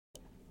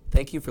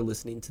Thank you for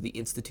listening to the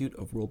Institute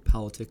of World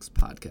Politics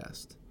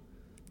podcast.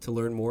 To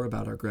learn more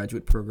about our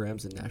graduate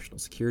programs in national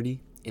security,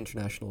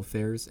 international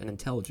affairs, and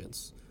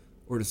intelligence,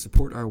 or to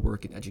support our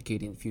work in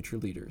educating future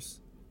leaders,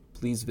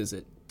 please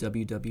visit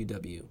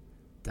www.iwp.edu.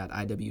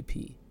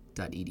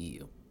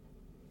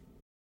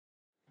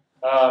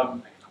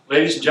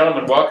 Ladies and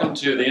gentlemen, welcome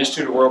to the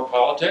Institute of World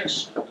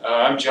Politics.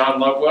 I'm John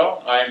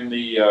Lovewell. I'm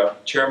the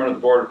chairman of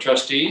the Board of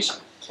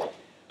Trustees,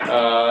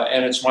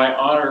 and it's my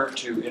honor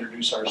to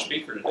introduce our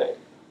speaker today.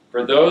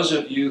 For those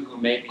of you who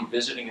may be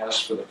visiting us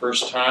for the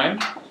first time,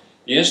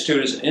 the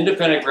Institute is an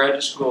independent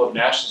graduate school of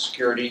national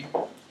security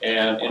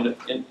and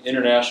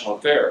international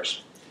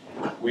affairs.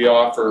 We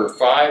offer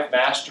 5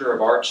 Master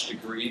of Arts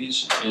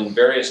degrees in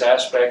various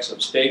aspects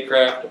of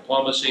statecraft,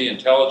 diplomacy,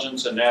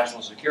 intelligence, and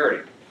national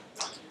security.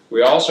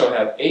 We also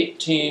have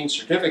 18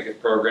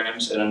 certificate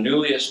programs and a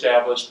newly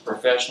established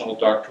professional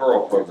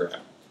doctoral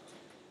program.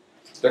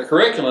 The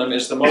curriculum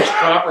is the most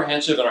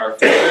comprehensive in our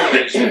field.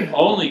 It is the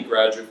only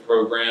graduate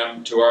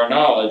program, to our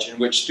knowledge, in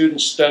which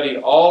students study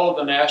all of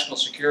the national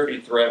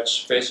security threats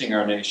facing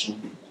our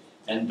nation,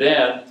 and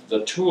then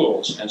the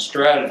tools and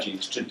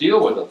strategies to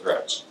deal with the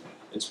threats.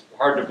 It's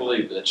hard to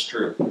believe that it's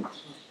true.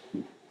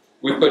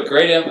 We put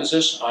great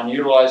emphasis on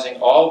utilizing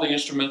all the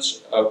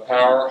instruments of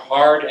power,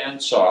 hard and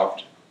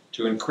soft,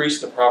 to increase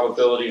the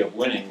probability of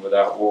winning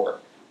without war.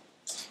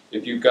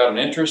 If you've got an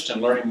interest in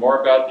learning more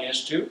about the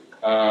Institute,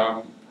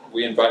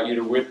 we invite you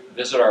to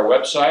visit our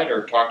website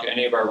or talk to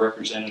any of our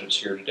representatives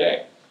here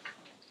today.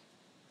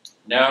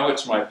 Now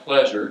it's my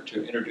pleasure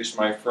to introduce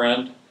my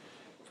friend,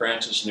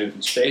 Francis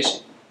Newton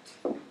Stacy,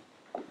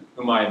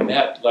 whom I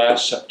met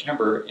last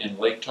September in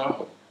Lake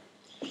Tahoe.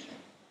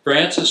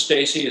 Francis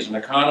Stacy is an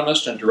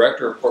economist and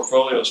director of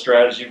portfolio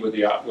strategy with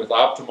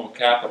Optimal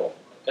Capital.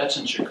 That's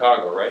in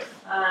Chicago, right?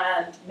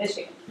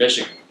 Michigan.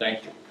 Michigan,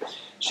 thank you.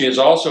 She is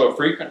also a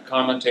frequent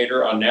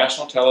commentator on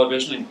national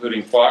television,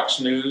 including Fox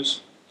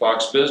News,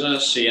 Fox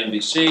Business,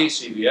 CNBC,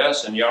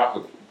 CBS, and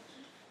Yahoo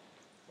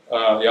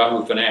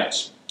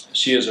Finance.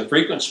 She is a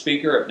frequent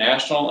speaker at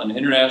national and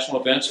international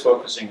events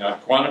focusing on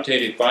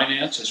quantitative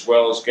finance as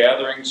well as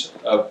gatherings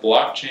of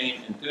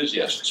blockchain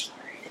enthusiasts.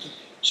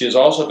 She has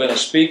also been a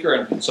speaker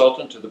and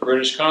consultant to the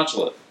British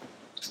Consulate.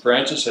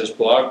 Francis has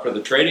blogged for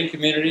the trading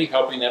community,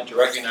 helping them to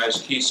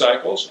recognize key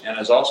cycles, and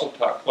has also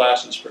taught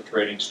classes for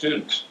trading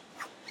students.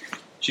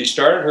 She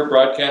started her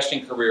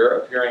broadcasting career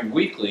appearing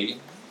weekly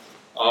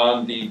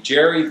on the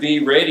Gerry V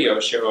radio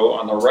show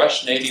on the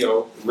Rush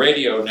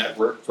radio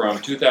network from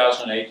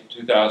 2008 to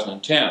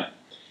 2010.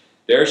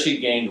 There she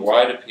gained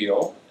wide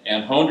appeal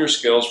and honed her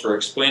skills for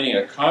explaining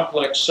a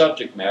complex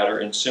subject matter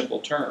in simple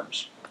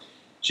terms.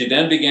 She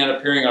then began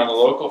appearing on the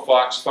local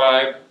Fox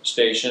 5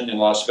 station in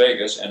Las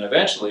Vegas and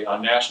eventually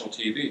on national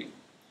TV.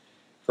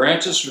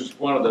 Francis was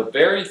one of the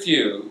very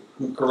few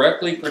who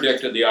correctly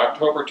predicted the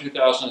October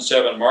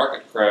 2007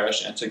 market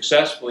crash and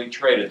successfully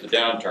traded the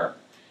downturn.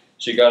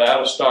 She got out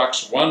of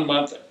stocks 1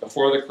 month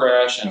before the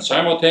crash and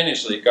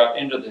simultaneously got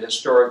into the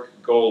historic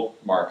gold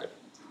market.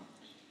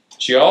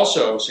 She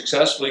also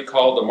successfully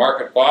called the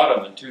market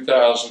bottom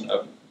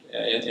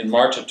in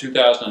March of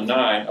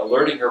 2009,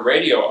 alerting her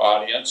radio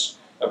audience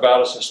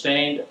about a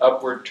sustained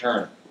upward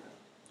turn.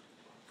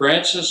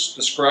 Francis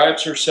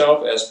describes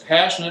herself as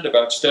passionate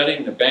about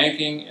studying the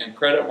banking and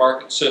credit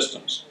market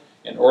systems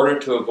in order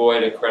to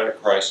avoid a credit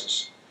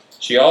crisis.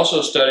 She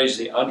also studies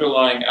the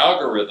underlying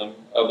algorithm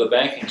of the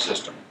banking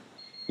system,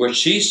 which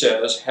she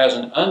says has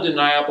an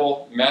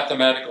undeniable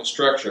mathematical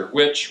structure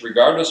which,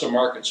 regardless of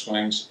market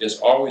swings, is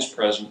always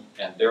present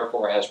and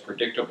therefore has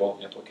predictable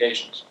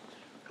implications.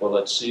 Well,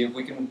 let's see if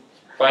we can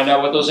find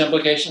out what those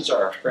implications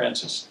are.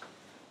 Francis.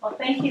 Well,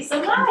 thank you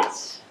so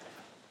much.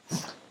 I'm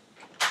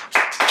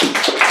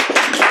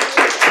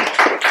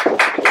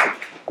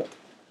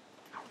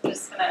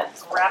just going to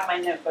grab my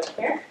notebook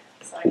here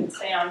so I can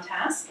stay on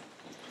task.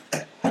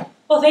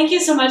 Well, thank you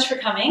so much for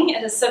coming.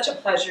 It is such a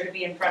pleasure to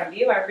be in front of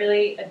you. I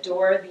really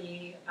adore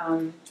the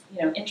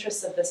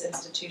interests of this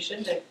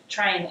institution to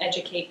try and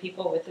educate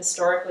people with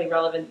historically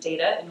relevant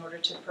data in order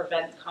to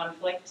prevent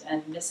conflict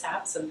and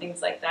mishaps and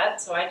things like that.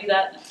 So I do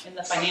that in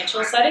the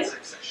financial setting.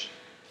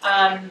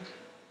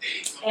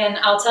 And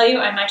I'll tell you,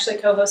 I'm actually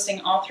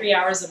co-hosting all 3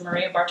 hours of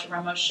Maria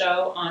Bartiromo's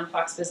show on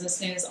Fox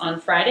Business News on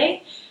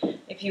Friday.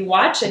 If you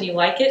watch and you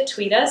like it,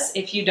 tweet us.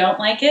 If you don't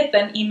like it,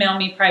 then email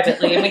me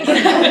privately and we can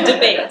have a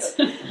debate.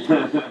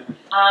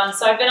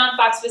 So I've been on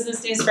Fox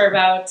Business News for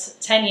about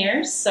 10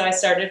 years. So I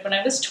started when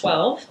I was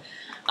 12.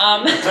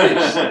 Oh,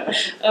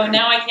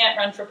 now I can't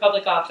run for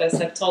public office.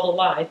 I've told a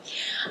lie.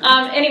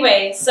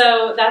 Anyway,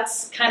 so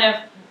that's kind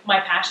of my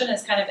passion,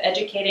 is kind of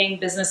educating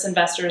business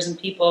investors and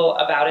people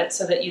about it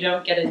so that you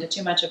don't get into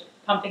too much of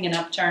pumping an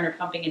upturn or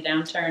pumping a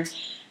downturn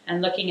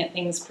and looking at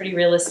things pretty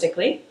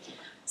realistically.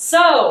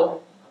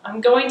 So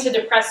I'm going to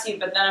depress you,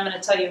 but then I'm going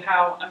to tell you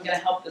how I'm going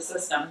to help the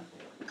system.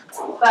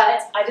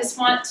 But I just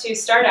want to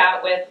start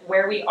out with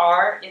where we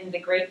are in the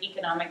great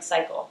economic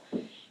cycle.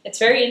 It's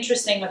very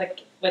interesting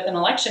with an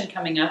election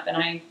coming up, and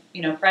I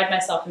pride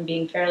myself in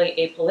being fairly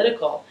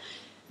apolitical.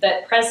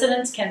 that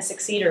presidents can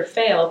succeed or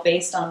fail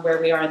based on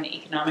where we are in the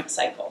economic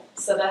cycle.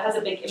 So that has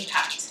a big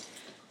impact.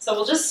 So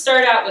we'll just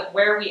start out with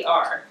where we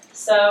are.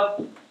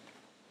 So,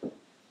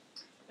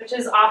 which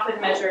is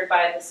often measured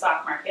by the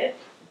stock market.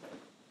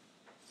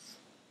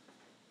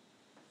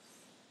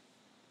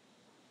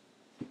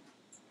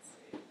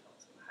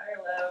 High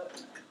or low, and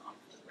then off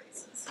to the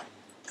races.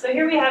 So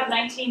here we have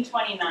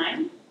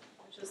 1929,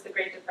 which was the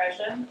Great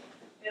Depression.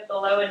 We have the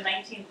low in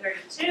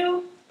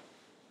 1932.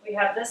 We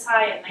have this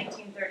high in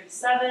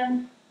 1937.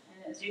 And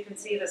as you can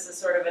see, this is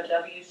sort of a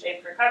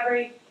W-shaped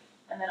recovery.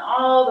 And then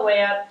all the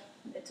way up,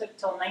 it took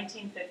till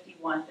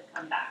 1951 to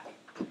come back.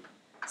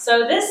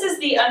 So this is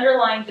the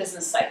underlying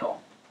business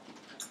cycle.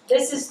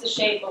 This is the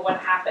shape of what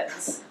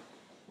happens.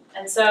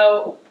 And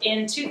so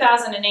in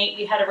 2008,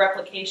 we had a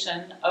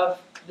replication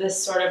of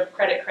this sort of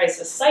credit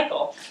crisis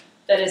cycle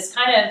that is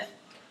kind of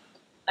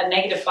a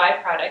negative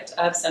byproduct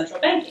of central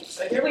banking.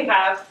 So here we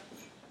had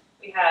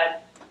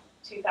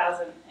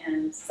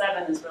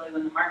 2007 is really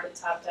when the market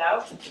topped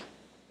out.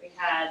 We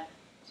had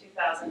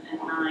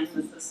 2009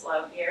 was this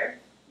low here.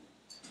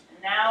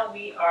 And now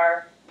we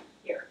are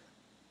here.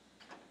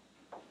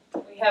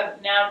 We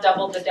have now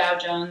doubled the Dow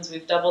Jones,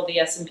 we've doubled the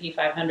S&P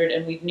 500,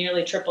 and we've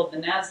nearly tripled the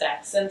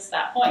NASDAQ since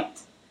that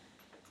point.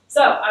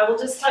 So I will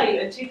just tell you,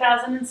 in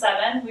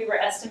 2007, we were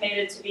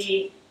estimated to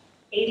be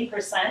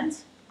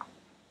 80%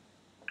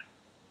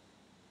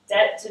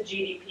 debt to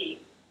GDP.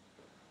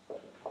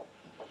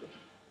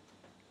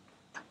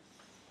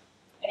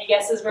 Any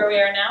guesses where we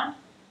are now?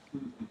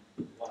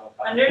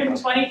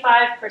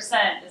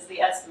 125% is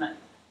the estimate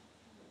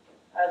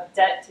of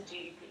debt to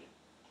GDP.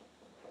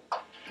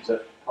 Is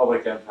that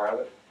public and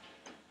private?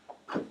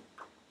 I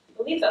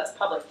believe that's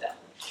public debt.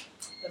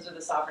 Those are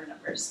the sovereign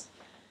numbers.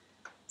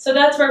 So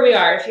that's where we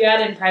are. If you add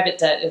in private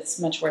debt, it's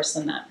much worse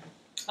than that.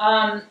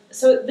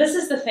 So this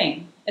is the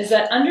thing, is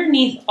that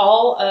underneath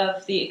all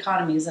of the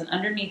economies and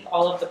underneath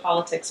all of the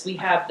politics, we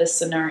have this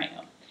scenario.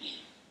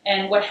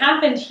 And what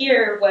happened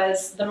here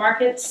was the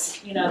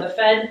markets, the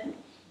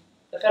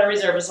Federal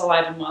Reserve was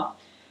alive and well,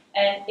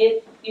 and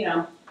it,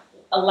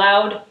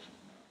 allowed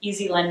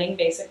easy lending,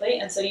 basically.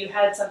 And so you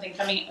had something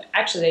coming,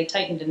 actually they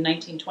tightened in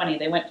 1920.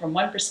 They went from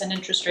 1%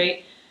 interest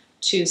rate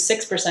to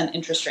 6%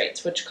 interest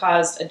rates, which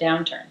caused a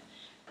downturn.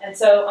 And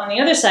so on the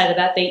other side of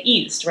that, they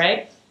eased,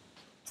 right?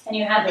 And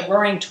you had the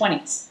roaring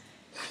 20s.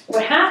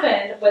 What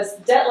happened was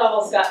debt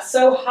levels got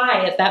so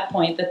high at that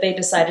point that they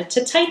decided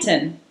to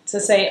tighten, to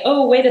say,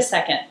 oh, wait a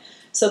second.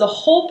 So the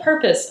whole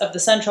purpose of the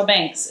central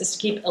banks is to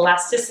keep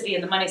elasticity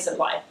in the money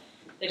supply.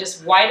 They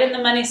just widen the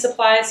money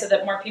supply so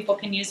that more people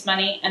can use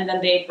money, and then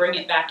they bring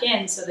it back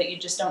in so that you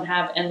just don't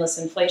have endless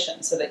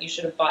inflation, so that you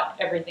should have bought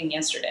everything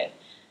yesterday,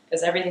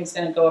 because everything's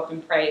going to go up in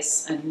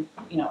price and,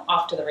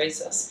 off to the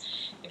races.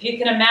 If you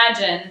can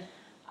imagine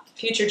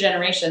future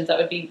generations, that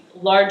would be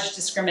large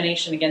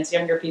discrimination against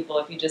younger people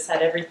if you just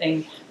had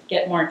everything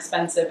get more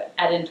expensive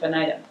add into an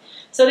item.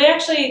 So they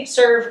actually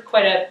serve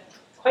quite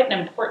an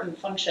important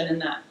function in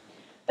that.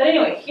 But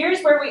anyway,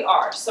 here's where we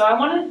are. So I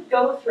want to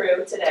go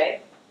through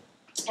today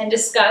and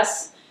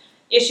discuss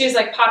issues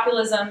like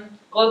populism,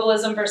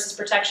 globalism versus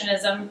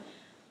protectionism,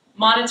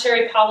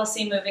 monetary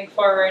policy moving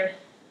forward,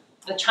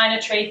 the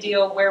China trade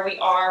deal, where we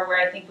are,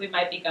 where I think we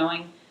might be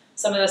going,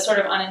 some of the sort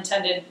of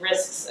unintended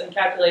risks and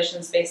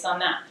calculations based on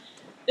that.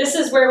 This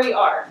is where we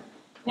are.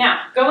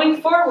 Now,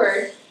 going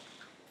forward,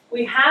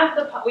 we have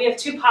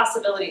two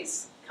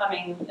possibilities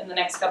coming in the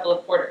next couple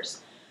of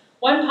quarters.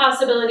 One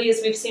possibility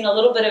is we've seen a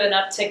little bit of an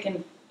uptick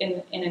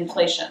in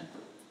inflation.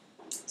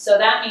 So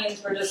that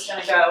means we're just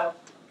going to go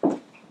a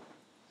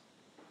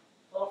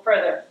little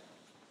further,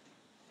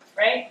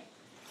 right?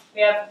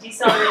 We have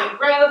decelerating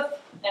growth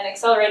and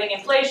accelerating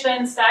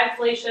inflation,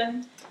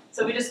 stagflation.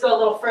 So we just go a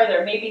little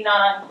further, maybe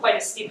not on quite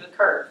as steep a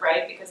curve,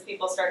 right? Because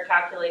people start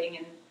calculating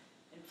in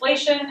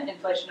inflation.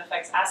 Inflation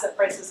affects asset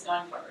prices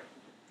going forward.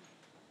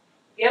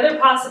 The other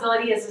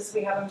possibility is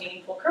we have a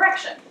meaningful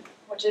correction,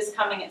 which is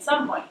coming at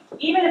some point.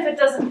 Even if it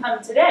doesn't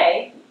come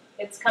today,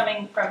 it's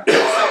coming from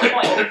some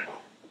point.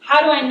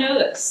 How do I know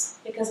this?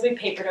 Because we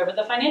papered over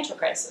the financial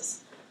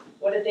crisis.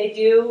 What did they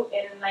do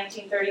in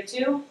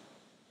 1932?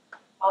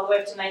 All the way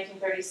up to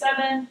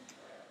 1937,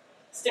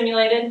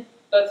 stimulated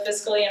both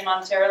fiscally and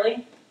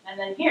monetarily. And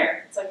then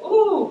here, it's like,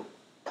 ooh,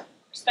 our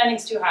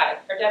spending's too high,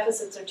 our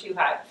deficits are too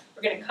high,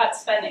 we're going to cut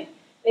spending.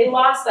 They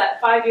lost that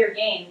 5-year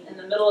gain in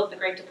the middle of the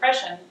Great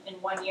Depression in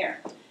 1 year.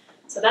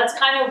 So that's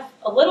kind of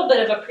a little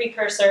bit of a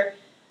precursor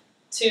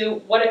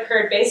to what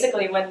occurred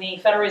basically when the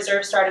Federal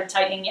Reserve started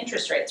tightening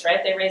interest rates,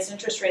 right? They raised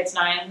interest rates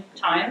 9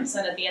 times,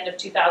 and at the end of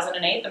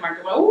 2008, the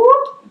market went,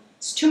 whoop,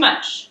 it's too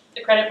much.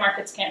 The credit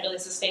markets can't really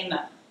sustain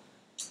that.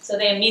 So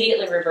they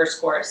immediately reversed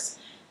course.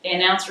 They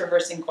announced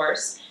reversing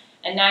course.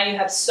 And now you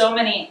have so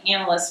many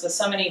analysts with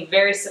so many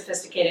very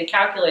sophisticated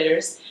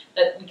calculators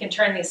that we can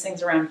turn these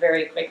things around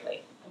very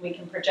quickly. And we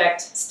can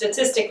project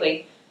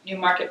statistically new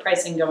market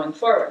pricing going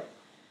forward.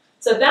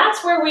 So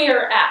that's where we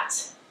are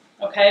at,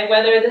 okay?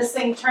 Whether this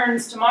thing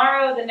turns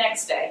tomorrow or the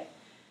next day.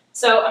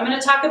 So I'm going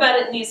to talk about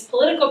it in these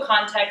political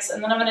contexts,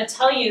 and then I'm going to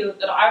tell you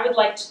that I would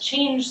like to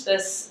change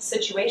this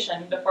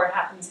situation before it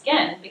happens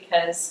again,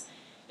 because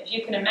if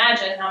you can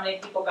imagine how many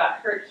people got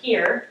hurt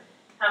here,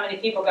 how many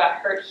people got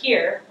hurt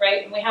here,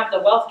 right? And we have the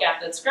wealth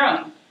gap that's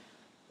growing.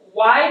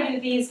 Why do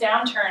these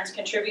downturns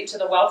contribute to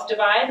the wealth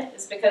divide?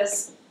 Is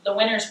because the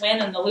winners win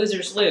and the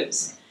losers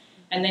lose.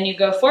 And then you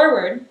go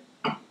forward.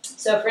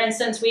 So for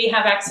instance, we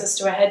have access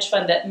to a hedge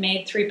fund that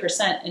made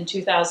 3% in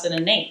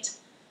 2008.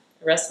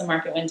 The rest of the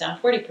market went down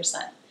 40%,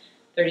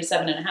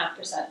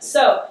 37.5%.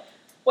 So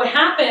what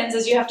happens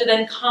is you have to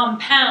then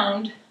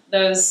compound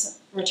those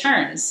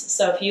returns.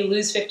 So if you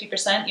lose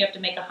 50%, you have to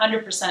make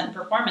 100% in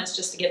performance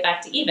just to get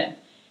back to even.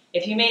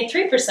 If you made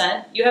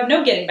 3%, you have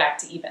no getting back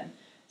to even.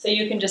 So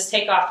you can just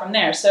take off from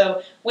there.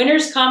 So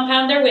winners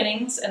compound their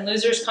winnings and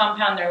losers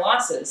compound their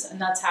losses. And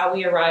that's how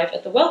we arrive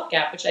at the wealth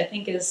gap, which I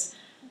think is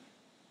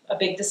a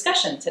big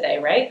discussion today,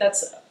 right?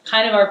 That's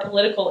kind of our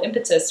political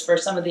impetus for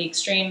some of the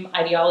extreme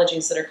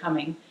ideologies that are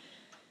coming.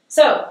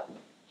 So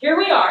here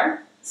we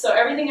are. So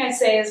everything I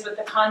say is with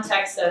the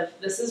context of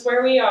this is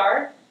where we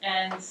are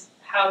and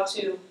how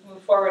to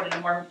move forward in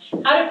a more,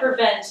 how to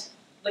prevent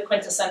the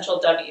quintessential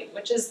W,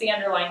 which is the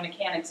underlying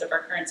mechanics of our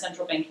current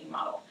central banking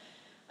model.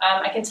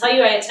 I can tell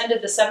you I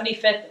attended the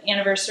 75th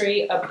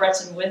anniversary of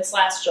Bretton Woods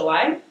last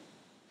July.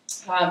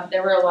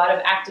 There were a lot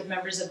of active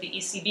members of the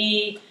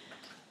ECB.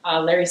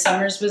 Larry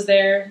Summers was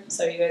there,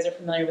 so you guys are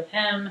familiar with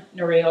him.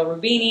 Nouriel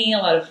Roubini,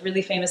 a lot of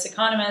really famous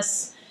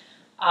economists,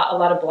 a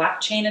lot of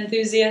blockchain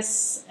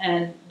enthusiasts,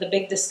 and the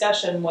big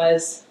discussion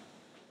was,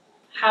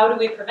 how do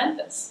we prevent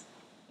this?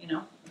 You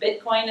know,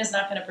 Bitcoin is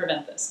not going to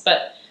prevent this,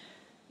 but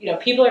you know,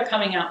 people are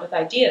coming out with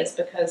ideas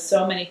because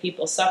so many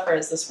people suffer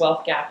as this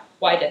wealth gap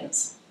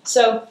widens.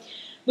 So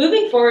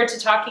moving forward to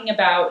talking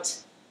about,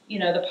 you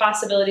know, the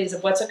possibilities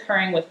of what's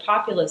occurring with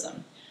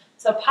populism.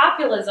 So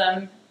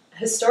populism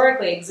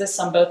historically exists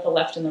on both the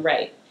left and the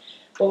right.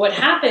 But what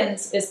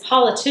happens is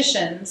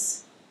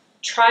politicians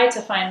try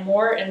to find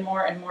more and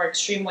more and more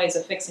extreme ways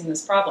of fixing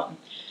this problem.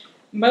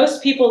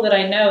 Most people that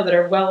I know that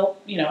are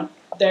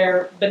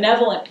they're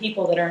benevolent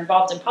people that are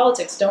involved in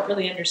politics don't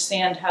really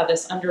understand how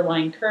this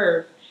underlying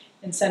curve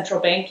in central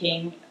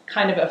banking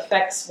kind of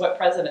affects what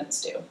presidents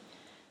do.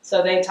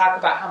 So they talk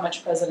about how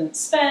much presidents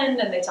spend,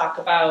 and they talk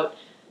about,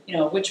 you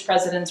know, which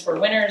presidents were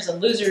winners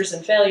and losers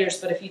and failures.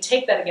 But if you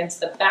take that against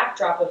the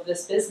backdrop of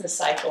this business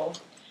cycle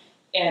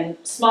and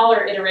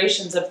smaller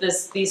iterations of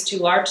these two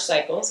large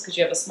cycles, because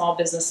you have a small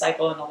business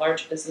cycle and a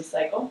large business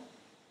cycle,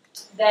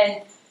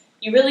 then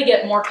you really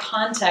get more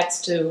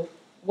context to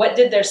what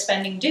did their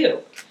spending do.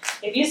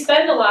 If you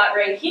spend a lot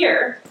right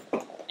here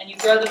and you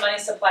grow the money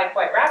supply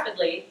quite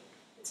rapidly,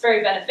 it's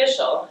very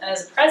beneficial. And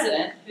as a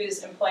president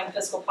who's employing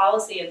fiscal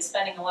policy and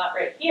spending a lot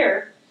right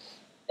here,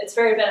 it's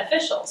very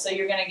beneficial. So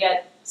you're going to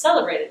get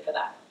celebrated for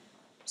that.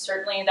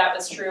 Certainly that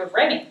was true of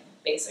Reagan,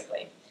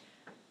 basically.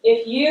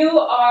 If you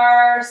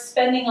are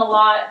spending a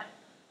lot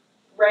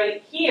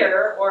right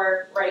here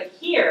or right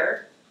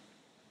here,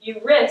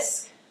 you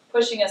risk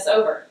pushing us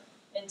over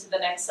into the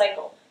next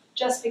cycle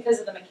just because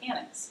of the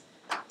mechanics.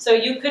 So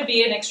you could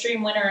be an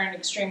extreme winner or an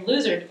extreme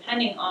loser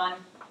depending on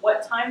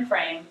what time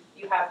frame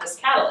you have this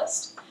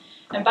catalyst.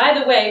 And by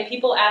the way,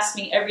 people ask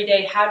me every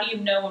day, how do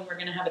you know when we're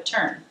going to have a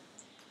turn?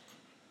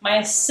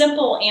 My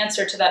simple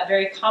answer to that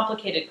very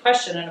complicated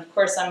question, and of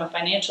course I'm a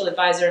financial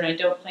advisor and I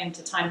don't claim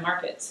to time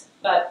markets,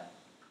 but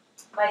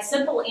my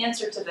simple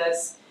answer to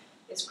this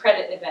is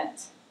credit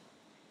event.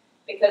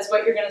 Because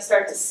what you're going to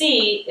start to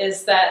see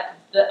is that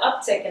the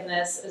uptick in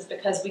this is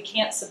because we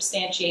can't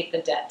substantiate the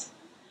debt.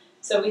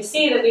 So we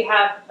see that we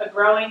have a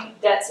growing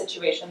debt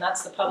situation.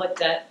 That's the public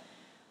debt.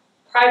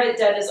 Private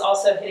debt is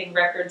also hitting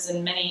records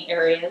in many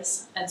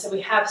areas. And so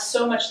we have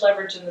so much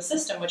leverage in the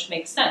system, which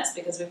makes sense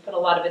because we've put a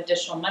lot of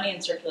additional money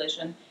in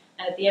circulation.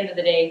 And at the end of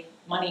the day,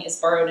 money is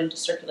borrowed into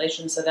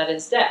circulation, so that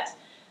is debt.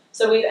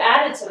 So we've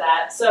added to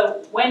that.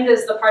 So when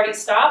does the party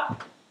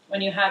stop?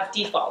 When you have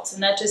defaults.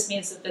 And that just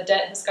means that the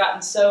debt has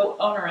gotten so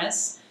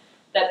onerous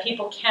that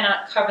people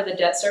cannot cover the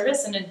debt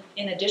service. And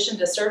in addition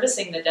to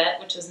servicing the debt,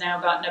 which has now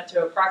gotten up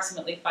to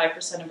approximately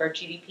 5% of our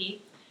GDP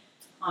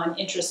on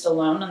interest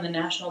alone on the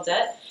national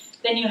debt,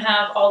 then you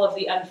have all of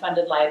the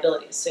unfunded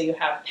liabilities. So you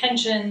have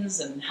pensions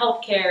and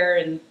healthcare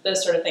and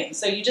those sort of things.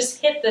 So you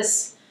just hit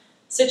this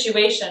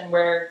situation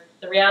where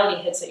the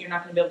reality hits that you're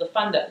not going to be able to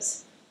fund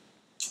those.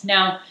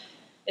 Now,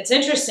 it's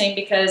interesting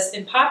because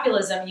in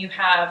populism you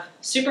have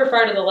super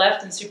far to the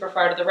left and super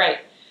far to the right.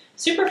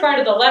 Super far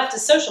to the left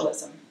is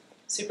socialism.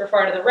 Super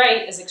far to the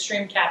right is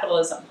extreme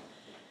capitalism.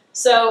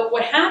 So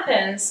what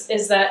happens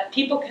is that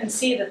people can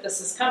see that this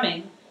is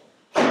coming.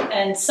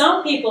 And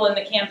some people in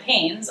the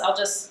campaigns, I'll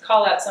just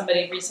call out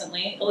somebody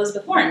recently,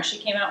 Elizabeth Warren, she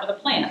came out with a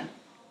plan.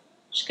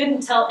 She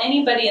couldn't tell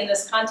anybody in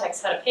this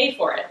context how to pay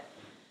for it.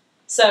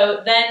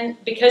 So then,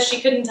 because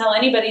she couldn't tell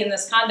anybody in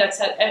this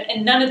context,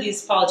 and none of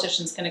these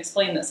politicians can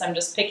explain this, I'm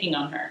just picking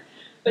on her,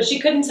 but she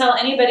couldn't tell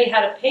anybody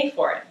how to pay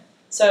for it.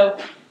 So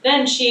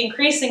then she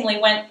increasingly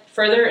went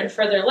further and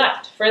further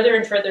left, further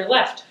and further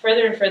left,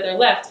 further and further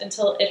left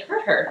until it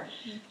hurt her.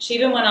 She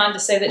even went on to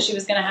say that she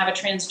was going to have a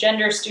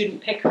transgender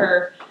student pick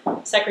her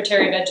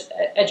Secretary of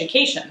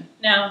Education.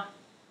 Now,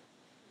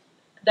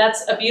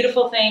 that's a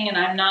beautiful thing, and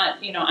I'm not,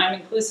 I'm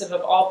inclusive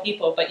of all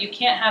people, but you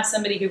can't have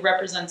somebody who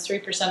represents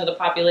 3% of the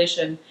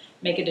population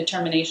make a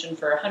determination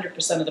for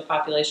 100% of the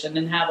population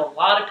and have a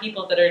lot of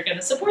people that are going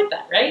to support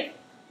that, right?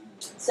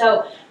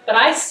 So, but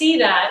I see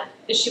that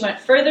as she went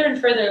further and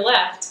further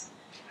left,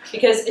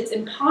 because it's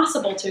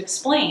impossible to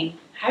explain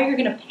how you're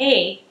going to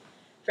pay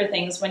for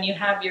things when you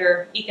have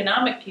your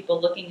economic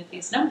people looking at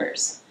these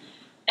numbers.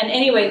 And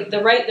anyway,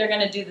 the right, they're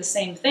going to do the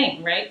same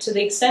thing, right? To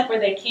the extent where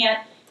they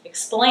can't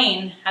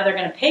explain how they're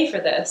going to pay for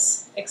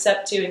this,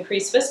 except to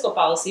increase fiscal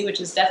policy, which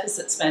is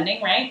deficit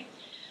spending, right?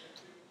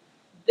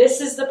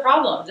 This is the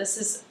problem. This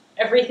is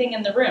everything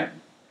in the room.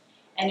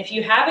 And if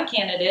you have a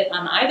candidate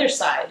on either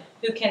side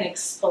who can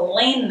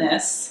explain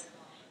this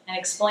and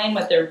explain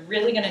what they're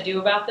really going to do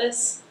about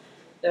this,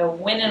 they'll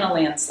win in a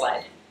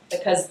landslide.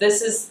 Because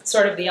this is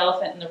sort of the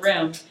elephant in the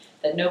room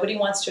that nobody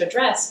wants to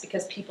address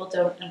because people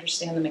don't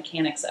understand the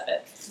mechanics of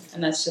it.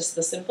 And that's just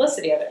the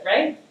simplicity of it,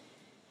 right?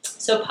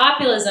 So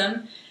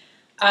populism,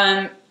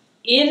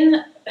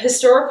 in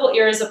historical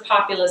eras of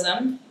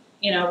populism,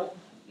 you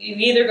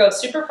either go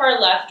super far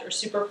left or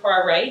super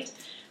far right.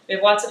 We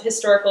have lots of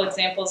historical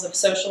examples of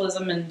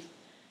socialism and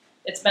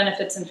its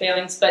benefits and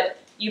failings, but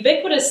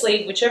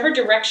ubiquitously, whichever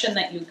direction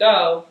that you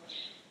go,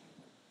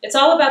 it's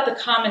all about the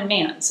common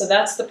man. So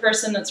that's the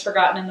person that's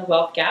forgotten in the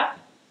wealth gap.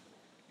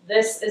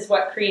 This is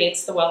what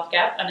creates the wealth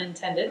gap,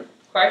 unintended,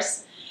 of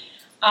course.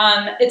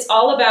 It's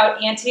all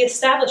about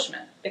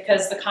anti-establishment,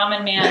 because the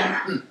common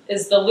man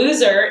is the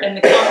loser and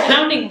the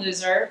compounding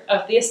loser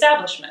of the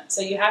establishment.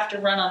 So you have to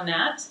run on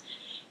that.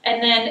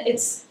 And then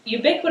it's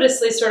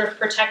ubiquitously sort of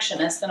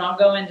protectionist, and I'll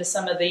go into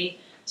some of the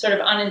sort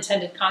of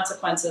unintended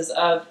consequences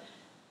of,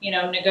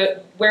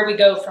 where we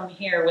go from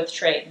here with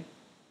trade.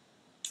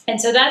 And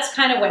so that's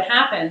kind of what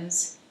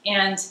happens.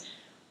 And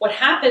what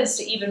happens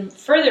to even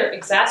further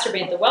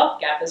exacerbate the wealth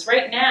gap is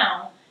right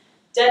now,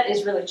 debt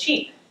is really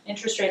cheap.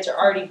 Interest rates are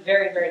already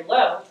very, very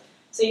low.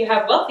 So you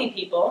have wealthy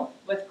people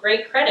with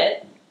great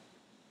credit,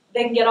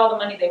 they can get all the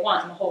money they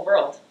want in the whole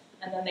world.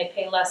 And then they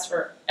pay less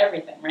for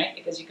everything, right?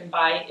 Because you can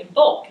buy in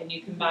bulk and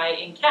you can buy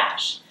in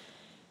cash.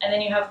 And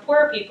then you have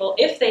poor people,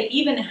 if they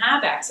even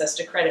have access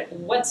to credit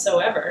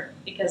whatsoever,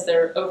 because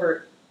they're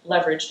over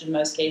leveraged in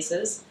most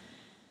cases,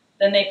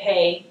 then they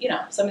pay,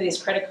 some of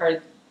these credit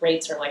card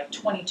rates are like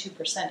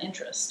 22%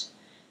 interest.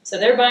 So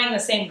they're buying the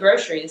same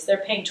groceries, they're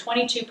paying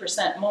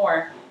 22%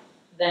 more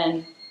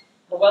than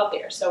the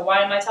wealthier. So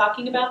why am I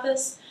talking about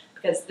this?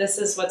 Because this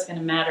is what's going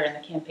to matter in the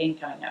campaign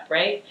coming up,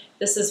 right?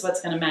 This is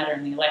what's going to matter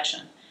in the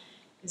election.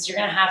 Because you're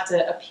going to have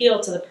to appeal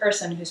to the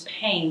person who's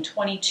paying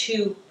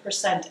 22%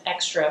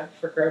 extra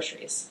for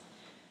groceries.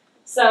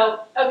 So,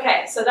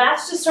 okay, so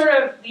that's just sort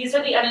of, these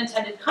are the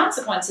unintended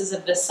consequences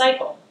of this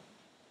cycle.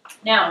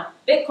 Now,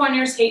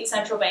 Bitcoiners hate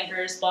central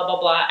bankers, blah, blah,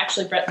 blah.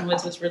 Actually, Bretton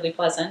Woods was really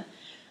pleasant.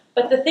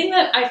 But the thing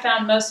that I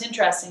found most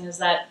interesting is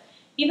that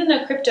even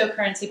though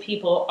cryptocurrency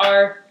people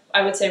are,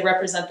 I would say,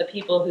 represent the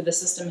people who the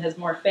system has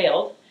more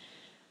failed,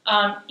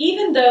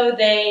 even though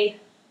they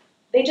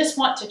just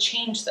want to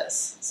change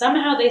this.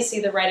 Somehow they see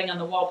the writing on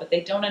the wall, but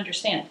they don't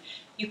understand.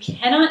 You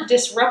cannot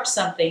disrupt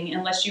something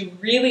unless you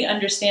really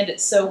understand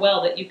it so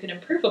well that you can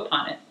improve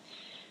upon it.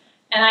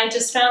 And I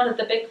just found that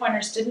the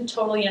Bitcoiners didn't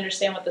totally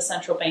understand what the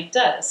central bank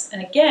does.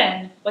 And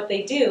again, what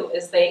they do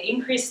is they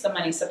increase the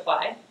money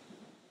supply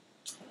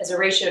as a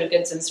ratio to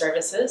goods and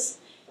services,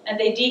 and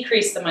they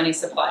decrease the money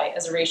supply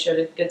as a ratio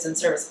to goods and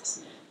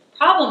services. The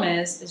problem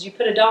is you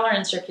put a dollar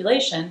in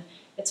circulation,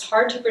 it's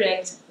hard to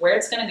predict where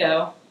it's going to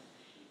go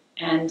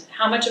and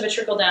how much of a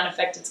trickle-down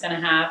effect it's going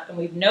to have. And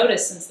we've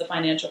noticed since the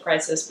financial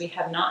crisis, we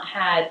have not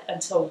had,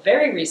 until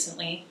very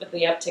recently, with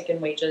the uptick in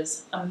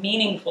wages, a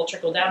meaningful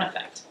trickle-down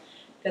effect,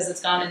 because it's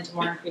gone into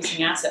more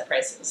increasing asset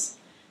prices,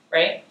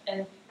 right?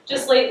 And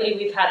just lately,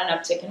 we've had an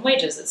uptick in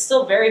wages. It's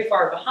still very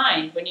far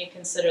behind when you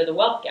consider the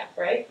wealth gap,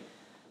 right?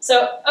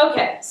 So,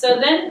 okay,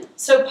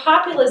 so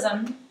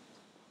populism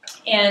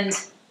and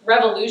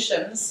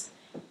revolutions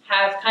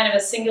have kind of a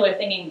singular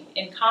thing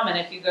in common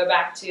if you go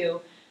back to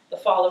the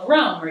fall of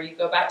Rome, or you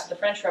go back to the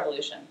French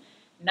Revolution.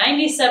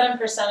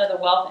 97% of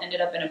the wealth ended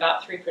up in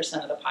about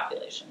 3% of the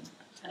population.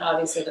 And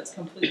obviously that's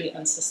completely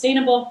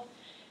unsustainable.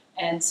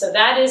 And so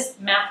that is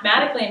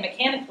mathematically and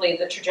mechanically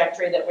the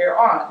trajectory that we're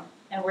on.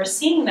 And we're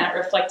seeing that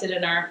reflected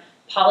in our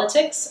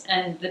politics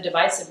and the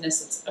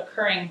divisiveness that's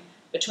occurring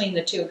between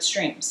the two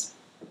extremes.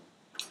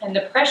 And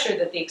the pressure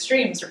that the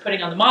extremes are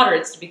putting on the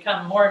moderates to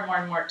become more and more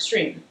and more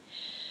extreme.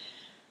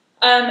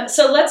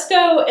 So let's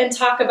go and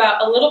talk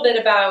about a little bit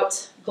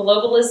about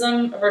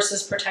globalism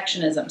versus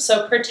protectionism.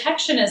 So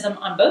protectionism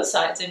on both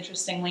sides,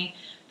 interestingly,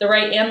 the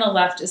right and the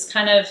left, is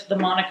kind of the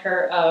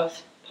moniker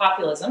of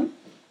populism.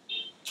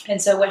 And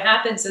so what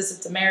happens is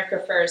it's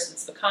America first,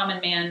 it's the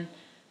common man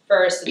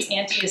first, it's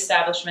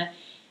anti-establishment.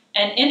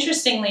 And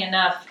interestingly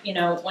enough,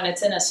 when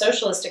it's in a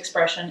socialist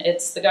expression,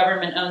 it's the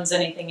government owns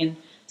anything and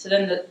So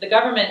then the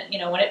government,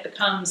 when it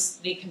becomes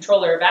the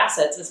controller of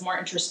assets, is more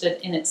interested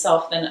in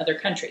itself than other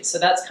countries. So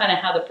that's kind of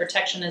how the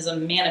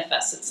protectionism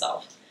manifests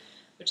itself,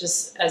 which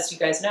is, as you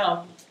guys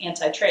know,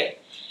 anti-trade.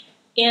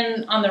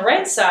 On the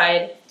right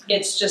side,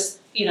 it's just,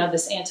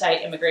 this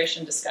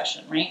anti-immigration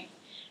discussion, right?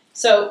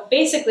 So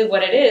basically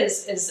what it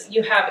is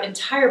you have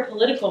entire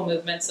political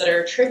movements that are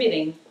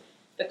attributing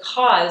the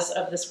cause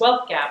of this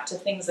wealth gap to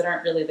things that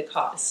aren't really the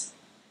cause.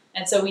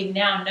 And so we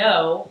now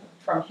know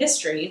from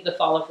history, the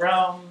fall of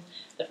Rome,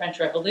 the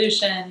French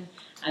Revolution,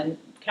 and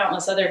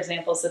countless other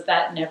examples,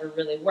 that never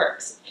really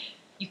works.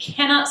 You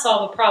cannot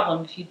solve a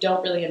problem if you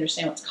don't really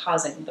understand what's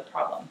causing the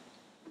problem,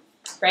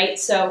 right?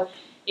 So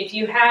if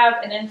you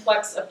have an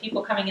influx of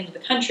people coming into the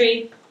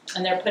country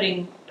and they're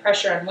putting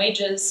pressure on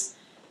wages,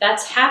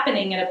 that's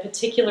happening at a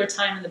particular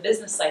time in the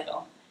business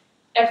cycle.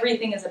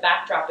 Everything is a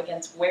backdrop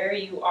against where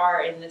you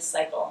are in this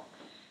cycle.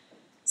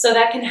 So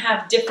that can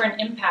have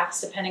different impacts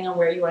depending on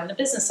where you are in the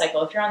business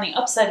cycle. If you're on the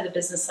upside of the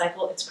business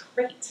cycle, it's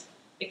great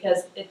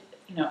because it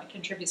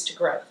contributes to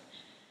growth.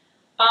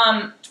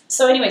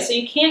 So anyway, so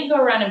you can't go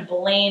around and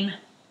blame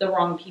the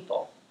wrong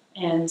people.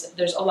 And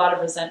there's a lot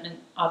of resentment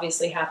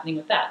obviously happening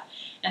with that.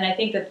 And I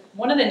think that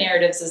one of the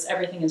narratives is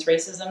everything is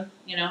racism.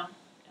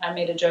 I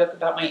made a joke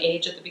about my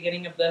age at the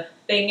beginning of the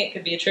thing. It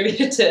could be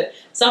attributed to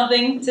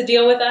something to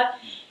deal with that.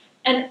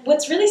 And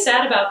what's really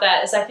sad about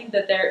that is I think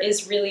that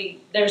there's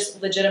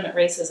legitimate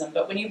racism.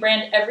 But when you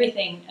brand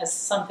everything as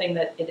something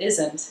that it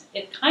isn't,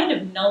 it kind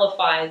of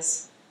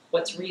nullifies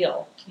what's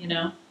real,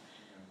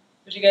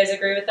 Would you guys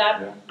agree with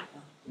that? Yeah.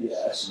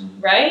 Yes.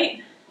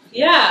 Right?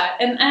 Yeah,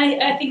 and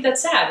I think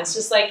that's sad. It's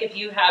just like if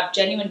you have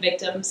genuine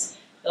victims,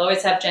 you'll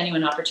always have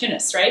genuine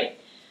opportunists, right?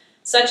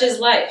 Such is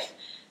life.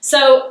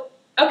 So,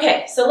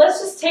 okay, so let's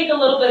just take a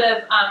little bit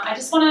of, I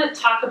just want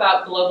to talk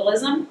about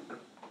globalism,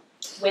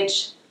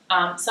 which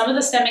some of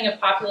the stemming of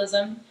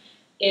populism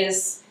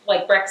is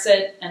like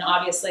Brexit, and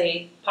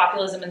obviously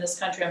populism in this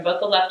country on both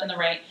the left and the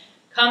right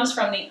comes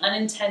from the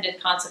unintended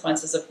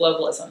consequences of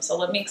globalism. So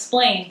let me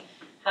explain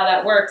how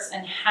that works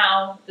and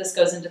how this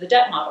goes into the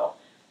debt model.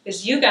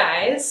 Because you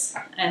guys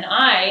and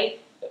I,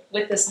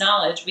 with this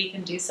knowledge, we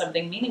can do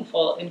something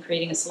meaningful in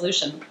creating a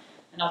solution.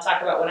 And I'll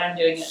talk about what I'm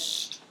doing a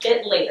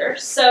bit later.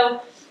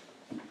 So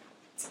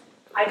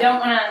I don't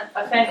want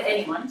to offend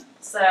anyone.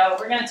 So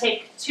we're going to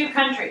take two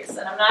countries,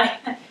 and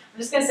I'm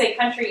just going to say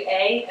country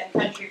A and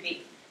country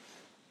B.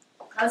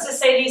 Let's just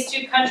say these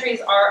two countries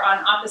are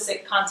on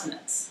opposite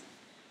continents.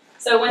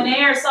 So when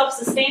they are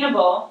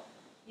self-sustainable,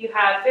 you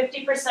have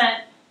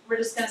 50%, we're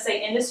just going to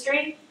say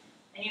industry,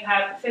 and you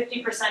have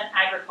 50%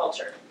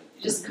 agriculture.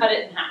 You just cut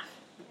it in half.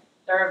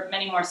 There are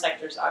many more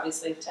sectors,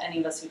 obviously, to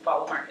any of us who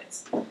follow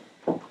markets.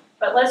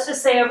 But let's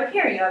just say over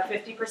here you have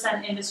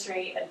 50%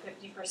 industry and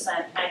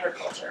 50%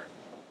 agriculture.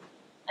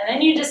 And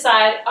then you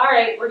decide, all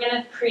right, we're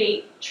going to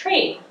create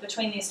trade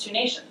between these two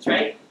nations,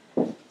 right?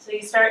 So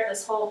you start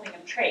this whole thing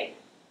of trade.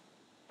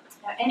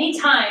 Now,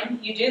 anytime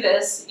you do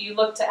this, you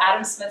look to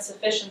Adam Smith's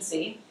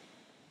efficiency,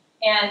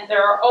 and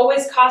there are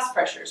always cost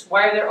pressures.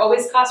 Why are there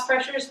always cost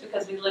pressures?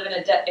 Because we live in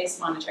a debt-based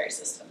monetary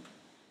system.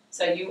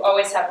 So you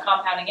always have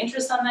compounding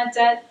interest on that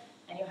debt,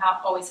 and you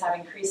always have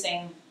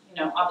increasing,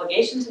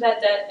 obligation to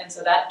that debt, and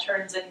so that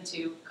turns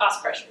into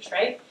cost pressures,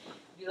 right?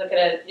 If you look at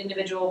an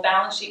individual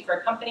balance sheet for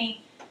a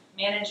company,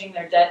 managing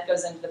their debt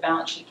goes into the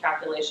balance sheet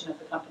calculation of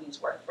the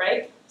company's worth,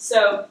 right?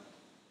 So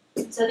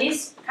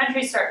these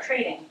countries start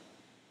trading.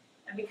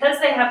 And because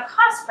they have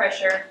cost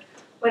pressure,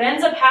 what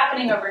ends up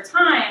happening over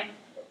time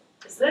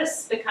is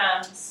this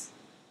becomes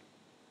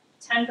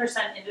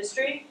 10%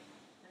 industry,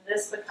 and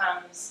this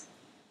becomes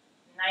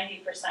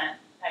 90%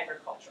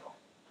 agricultural,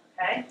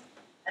 okay?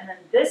 And then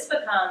this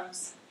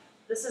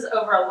is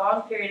over a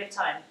long period of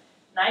time,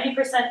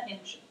 90%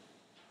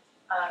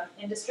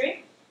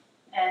 industry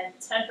and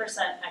 10%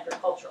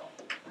 agricultural,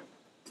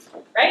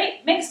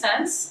 right? Makes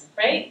sense,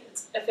 right?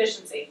 It's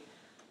efficiency.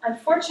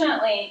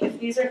 Unfortunately, if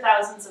these are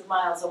thousands of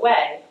miles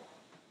away,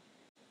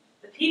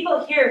 the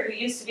people here who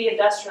used to be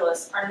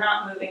industrialists are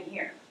not moving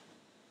here.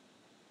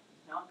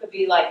 It could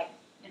be like,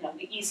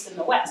 the East and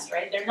the West,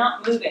 right? They're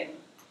not moving.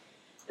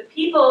 The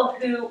people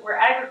who were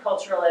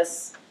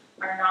agriculturalists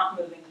are not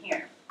moving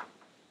here.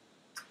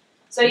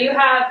 So you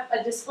have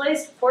a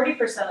displaced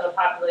 40% of the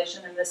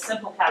population in this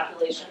simple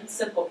calculation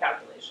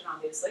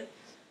obviously,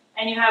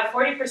 and you have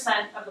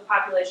 40% of the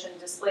population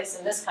displaced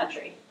in this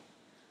country.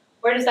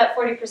 Where does that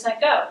 40%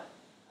 go?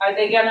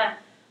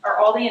 Are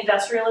all the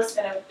industrialists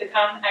going to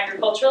become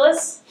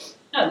agriculturalists?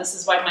 No, this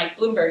is why Mike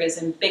Bloomberg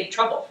is in big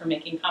trouble for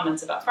making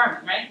comments about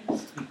farming, right?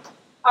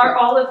 Are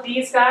all of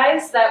these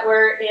guys that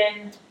were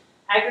in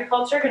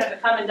agriculture going to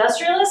become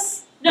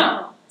industrialists?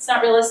 No, it's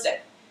not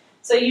realistic.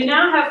 So you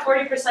now have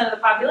 40% of the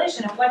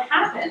population, and what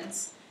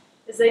happens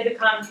is they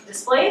become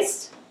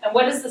displaced, and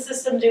what does the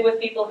system do with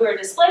people who are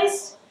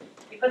displaced?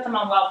 You put them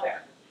on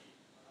welfare.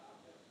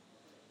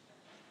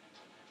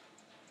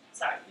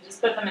 Sorry, you just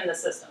put them in the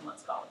system,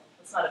 let's call it.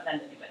 Let's not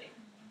offend anybody.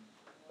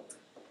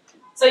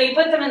 So you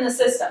put them in the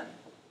system,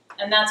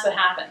 and that's what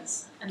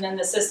happens. And then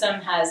the system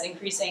has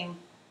increasing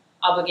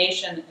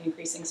obligation and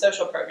increasing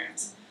social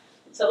programs.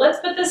 So let's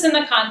put this in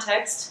the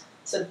context.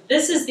 So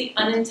this is the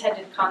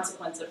unintended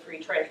consequence of free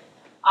trade.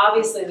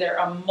 Obviously, there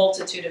are a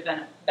multitude of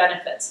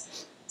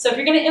benefits. So if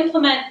you're going to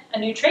implement a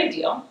new trade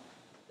deal,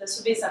 this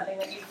would be something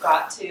that you've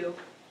got to,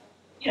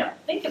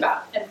 think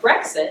about. And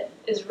Brexit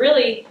is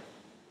really,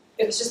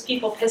 it was just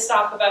people pissed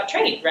off about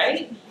trade,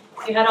 right?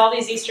 You had all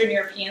these Eastern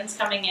Europeans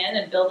coming in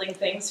and building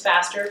things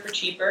faster for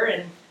cheaper,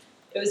 and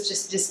it was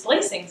just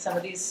displacing some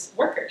of these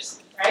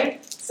workers,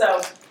 right?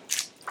 So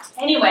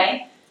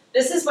anyway,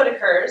 this is what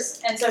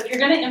occurs. And so if you're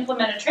going to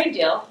implement a trade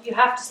deal, you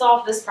have to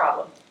solve this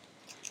problem.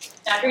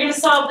 Now, if you're going to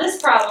solve this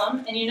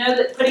problem, and you know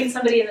that putting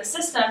somebody in the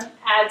system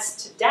adds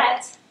to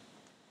debt,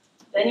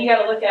 then you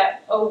got to look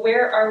at,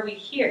 where are we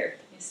here?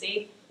 You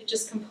see, it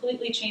just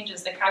completely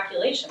changes the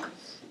calculation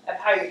of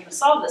how you're going to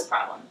solve this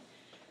problem.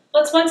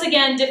 Let's once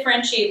again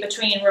differentiate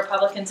between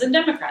Republicans and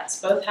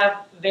Democrats. Both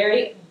have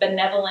very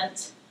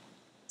benevolent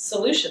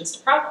solutions to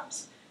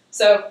problems.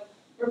 So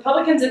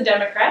Republicans and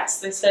Democrats,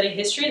 they study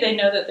history, they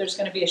know that there's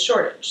going to be a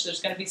shortage.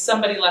 There's going to be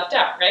somebody left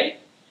out, right?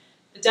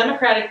 The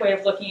Democratic way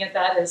of looking at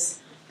that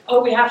is,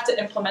 we have to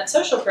implement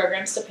social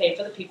programs to pay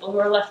for the people who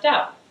are left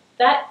out.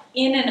 That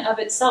in and of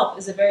itself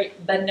is a very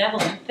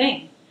benevolent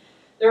thing.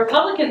 The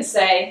Republicans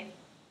say,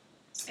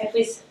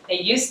 they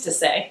used to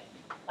say,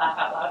 laugh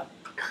out loud,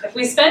 if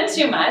we spend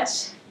too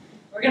much,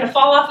 we're going to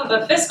fall off of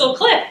a fiscal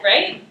cliff,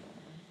 right?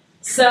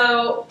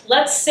 So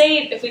let's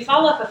say if we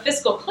fall off a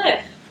fiscal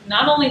cliff,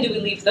 not only do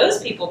we leave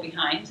those people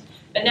behind,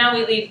 but now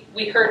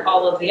we hurt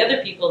all of the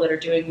other people that are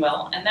doing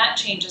well, and that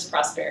changes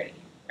prosperity,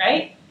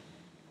 right?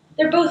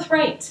 They're both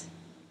right.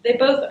 They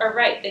both are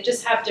right. They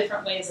just have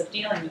different ways of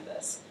dealing with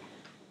this.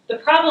 The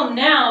problem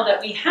now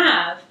that we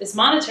have is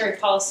monetary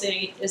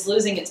policy is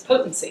losing its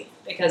potency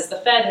because the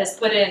Fed has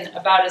put in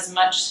about as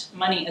much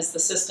money as the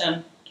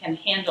system can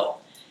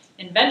handle.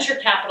 In venture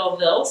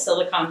capitalville,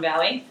 Silicon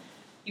Valley,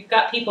 you've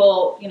got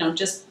people,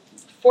 just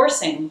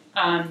forcing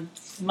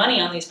money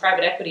on these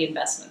private equity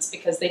investments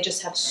because they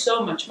just have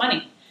so much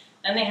money.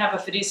 And they have a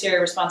fiduciary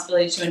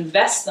responsibility to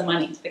invest the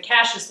money. The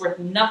cash is worth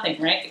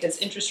nothing, right? Because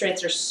interest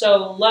rates are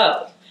so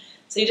low.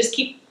 So you just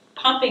keep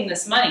pumping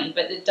this money,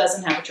 but it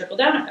doesn't have a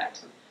trickle-down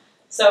effect.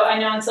 So I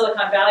know in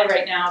Silicon Valley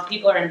right now,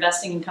 people are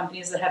investing in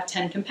companies that have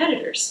 10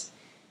 competitors.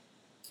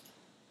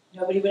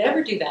 Nobody would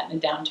ever do that in a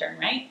downturn,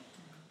 right?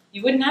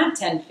 You wouldn't have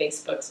 10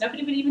 Facebooks.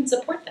 Nobody would even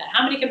support that.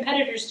 How many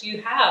competitors do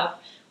you have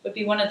would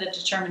be one of the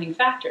determining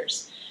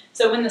factors.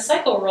 So when the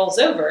cycle rolls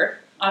over,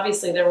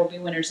 obviously there will be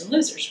winners and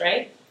losers,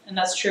 right? And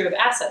that's true of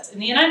assets. In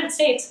the United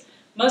States,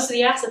 most of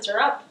the assets are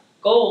up.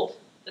 Gold,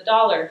 the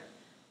dollar,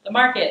 the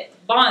market,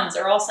 bonds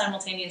are all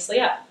simultaneously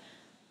up.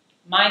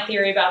 My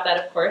theory about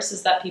that, of course,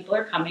 is that people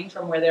are coming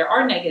from where there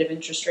are negative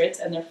interest rates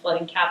and they're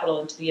flooding capital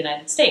into the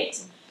United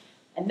States.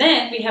 And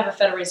then we have a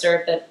Federal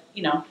Reserve that,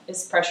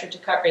 is pressured to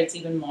cut rates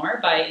even more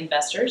by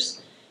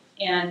investors.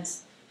 And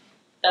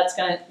that's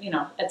going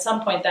to, at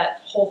some point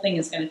that whole thing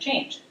is going to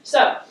change.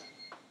 So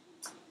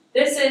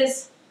this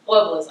is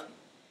globalism.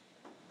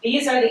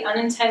 These are the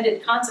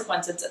unintended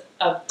consequences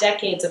of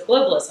decades of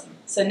globalism.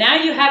 So now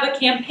you have a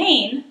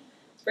campaign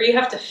where you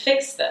have to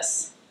fix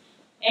this.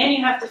 And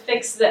you have to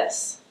fix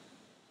this.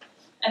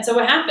 And so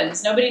what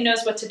happens? Nobody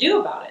knows what to do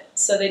about it.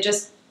 So they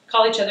just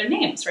call each other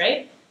names,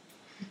 right?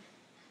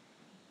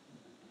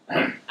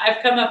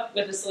 I've come up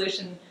with a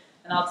solution,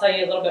 and I'll tell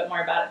you a little bit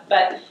more about it.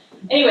 But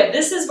anyway,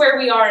 this is where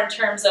we are in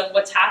terms of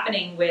what's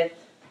happening with,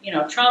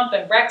 Trump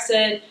and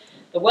Brexit,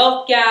 the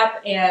wealth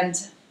gap, and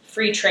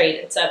free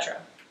trade, etc.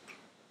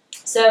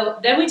 So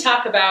then we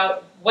talk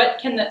about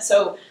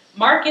so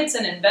markets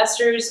and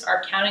investors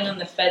are counting on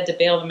the Fed to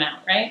bail them out,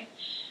 right?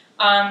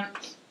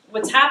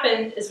 What's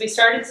happened is we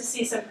started to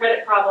see some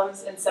credit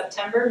problems in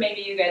September.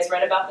 Maybe you guys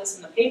read about this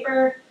in the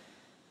paper.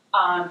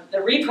 The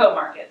repo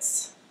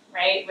markets,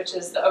 right, which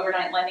is the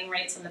overnight lending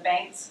rates in the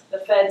banks, the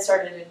Fed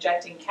started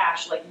injecting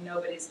cash like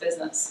nobody's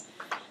business.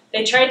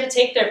 They tried to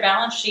take their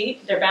balance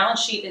sheet. Their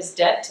balance sheet is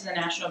debt to the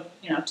national,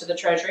 to the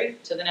Treasury,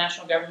 to the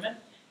national government.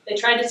 They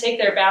tried to take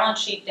their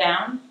balance sheet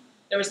down.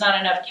 There was not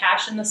enough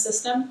cash in the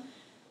system.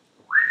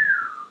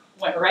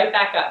 Went right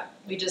back up.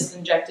 We just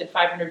injected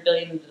 $500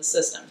 billion into the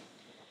system.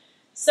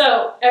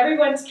 So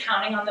everyone's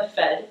counting on the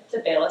Fed to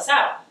bail us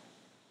out.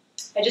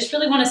 I just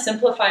really want to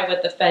simplify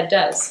what the Fed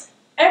does.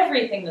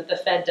 Everything that the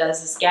Fed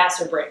does is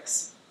gas or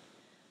brakes.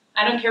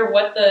 I don't care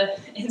what the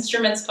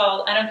instrument's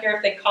called. I don't care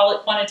if they call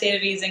it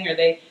quantitative easing or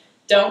they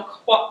don't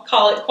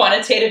call it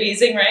quantitative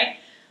easing, right?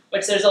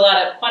 Which there's a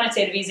lot of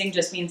quantitative easing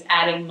just means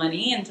adding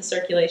money into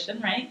circulation,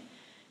 right?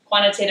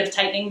 Quantitative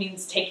tightening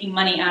means taking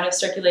money out of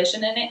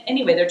circulation. And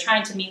anyway, they're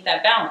trying to meet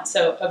that balance.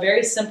 So a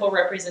very simple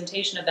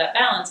representation of that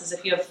balance is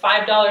if you have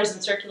 $5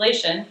 in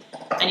circulation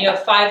and you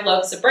have 5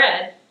 loaves of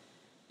bread,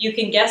 you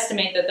can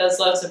guesstimate that those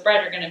loaves of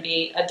bread are going to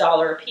be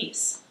 $1 a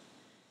piece.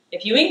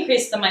 If you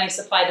increase the money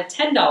supply to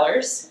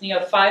 $10 and you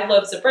have 5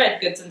 loaves of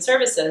bread, goods and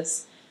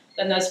services,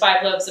 then those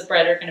 5 loaves of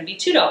bread are going to be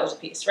 $2 a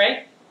piece,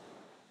 right?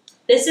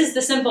 This is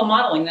the simple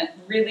modeling that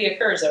really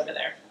occurs over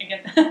there.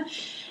 Again,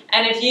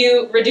 and if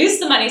you reduce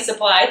the money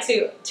supply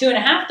to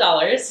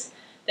 $2.50,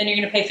 then you're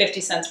going to pay 50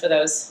 cents for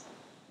those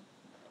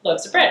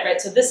loaves of bread,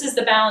 right? So this is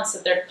the balance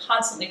that they're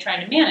constantly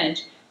trying to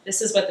manage.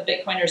 This is what the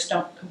Bitcoiners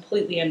don't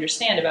completely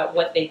understand about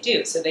what they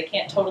do, so they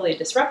can't totally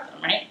disrupt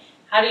them, right?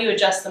 How do you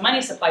adjust the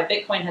money supply?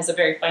 Bitcoin has a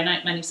very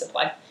finite money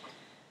supply.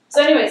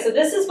 So anyway, so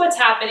this is what's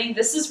happening.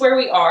 This is where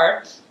we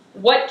are.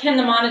 What can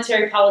the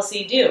monetary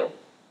policy do?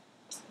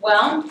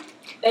 Well,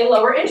 they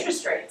lower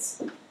interest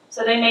rates.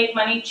 So they make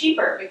money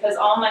cheaper because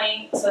all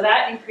money, so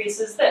that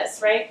increases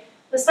this, right?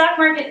 The stock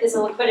market is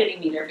a liquidity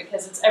meter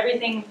because it's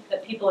everything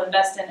that people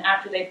invest in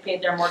after they've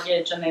paid their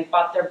mortgage and they've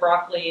bought their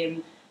broccoli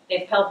and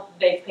they've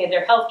paid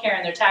their health care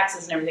and their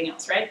taxes and everything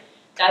else, right?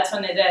 That's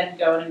when they then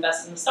go and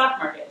invest in the stock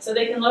market. So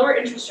they can lower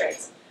interest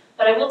rates.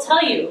 But I will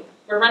tell you,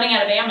 we're running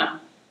out of ammo.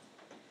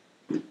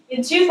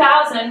 In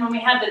 2000, when we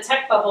had the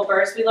tech bubble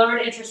burst, we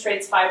lowered interest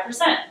rates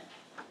 5%.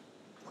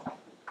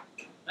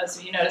 Most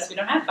of you notice we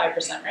don't have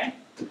 5%, right?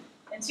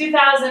 In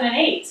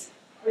 2008,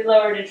 we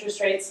lowered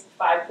interest rates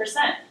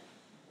 5%.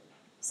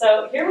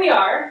 So here we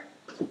are.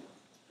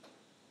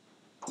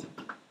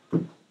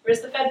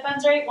 Where's the Fed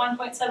funds rate?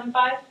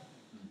 1.75?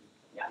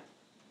 Yeah.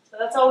 So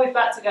that's all we've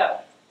got to go.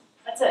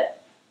 That's it.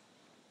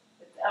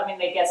 I mean,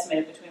 they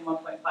guesstimate between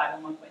 1.5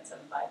 and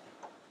 1.75.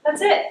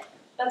 That's it.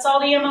 That's all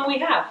the ammo we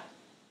have.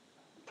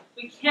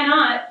 We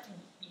cannot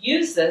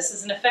use this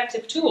as an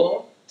effective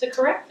tool to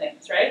correct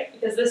things, right?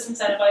 Because this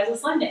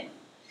incentivizes lending.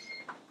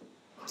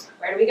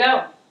 Where do we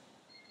go?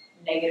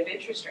 Negative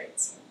interest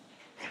rates.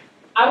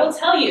 I will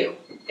tell you,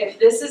 if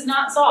this is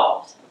not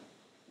solved,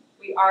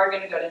 we are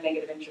going to go to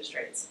negative interest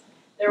rates.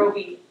 There will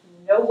be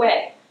no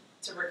way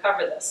to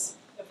recover this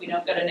if we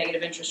don't go to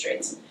negative interest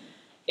rates.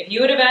 If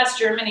you would have asked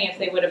Germany if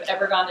they would have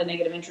ever gone to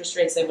negative interest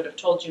rates, they would have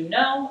told you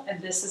no,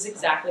 and this is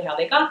exactly how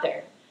they got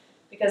there.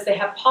 Because they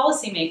have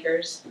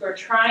policymakers who are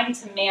trying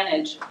to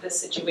manage this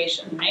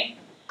situation, right?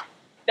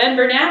 Ben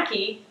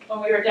Bernanke,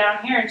 when we were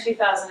down here in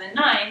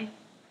 2009,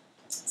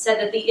 said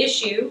that the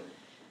issue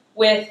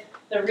with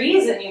the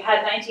reason you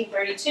had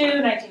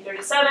 1932,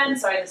 1937,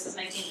 sorry, this is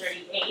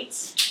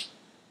 1938,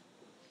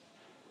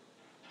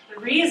 the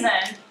reason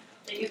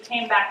that you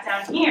came back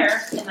down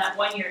here in that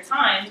 1 year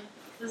time,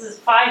 this is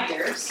 5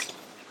 years,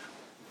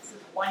 this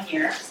is 1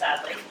 year,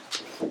 sadly,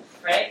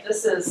 right?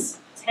 This is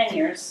 10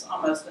 years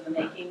almost in the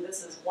making,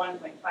 this is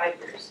 1.5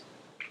 years.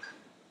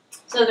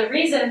 So the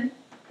reason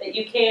that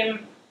you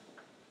came,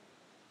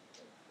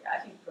 I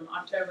think from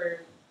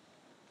October,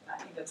 I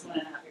think that's 1.5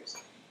 years.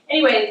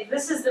 Anyway,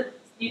 this is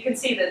you can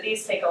see that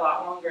these take a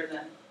lot longer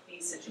than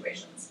these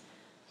situations.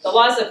 The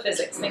laws of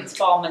physics, things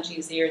fall much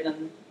easier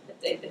than,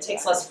 it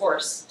takes less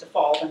force to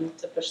fall than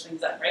to push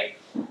things up, right?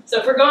 So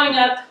if we're going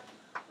up,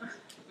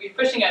 we're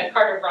pushing a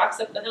cart of rocks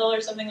up the hill or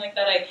something like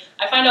that.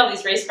 I find all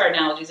these race car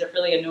analogies. I've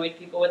really annoyed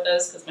people with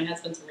those because my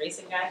husband's a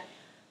racing guy.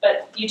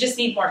 But you just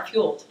need more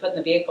fuel to put in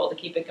the vehicle to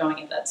keep it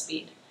going at that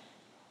speed.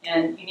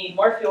 And you need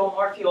more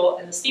fuel,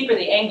 and the steeper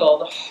the angle,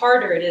 the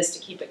harder it is to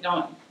keep it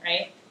going,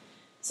 right?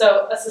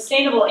 So a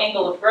sustainable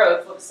angle of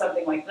growth looks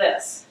something like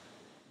this.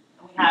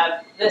 And we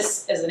have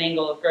this as an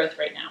angle of growth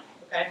right now,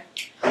 okay?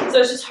 So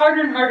it's just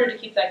harder and harder to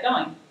keep that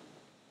going.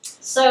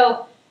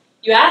 So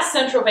you ask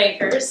central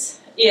bankers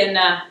in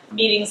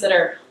meetings that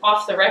are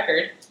off the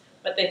record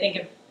what they think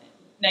of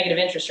negative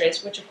interest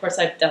rates, which of course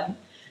I've done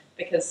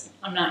because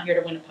I'm not here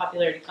to win a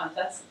popularity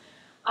contest.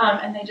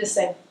 And they just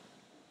say,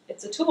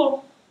 it's a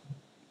tool.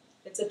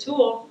 It's a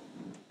tool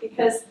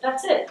because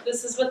that's it.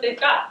 This is what they've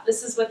got.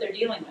 This is what they're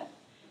dealing with.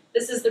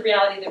 This is the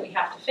reality that we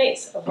have to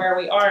face of where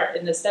we are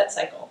in this debt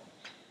cycle.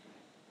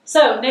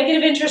 So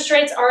negative interest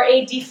rates are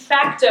a de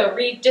facto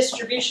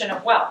redistribution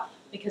of wealth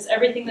because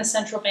everything the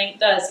central bank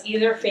does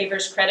either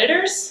favors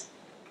creditors,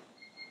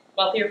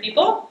 wealthier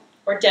people,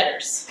 or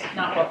debtors,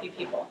 not wealthy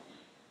people.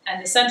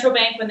 And the central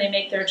bank, when they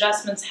make their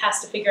adjustments, has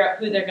to figure out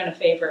who they're going to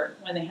favor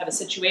when they have a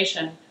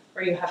situation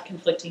where you have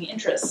conflicting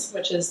interests,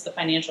 which is the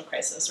financial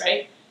crisis,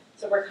 right?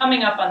 So we're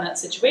coming up on that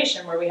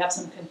situation where we have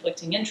some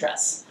conflicting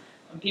interests.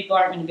 When people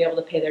aren't going to be able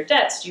to pay their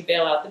debts, do you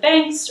bail out the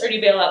banks or do you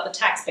bail out the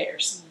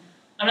taxpayers?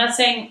 I'm not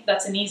saying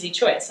that's an easy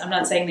choice. I'm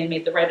not saying they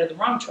made the right or the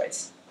wrong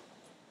choice.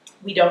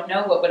 We don't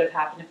know what would have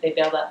happened if they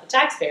bailed out the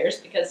taxpayers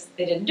because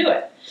they didn't do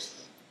it.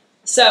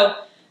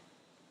 So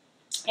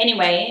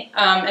anyway,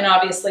 and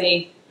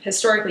obviously,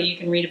 historically, you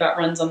can read about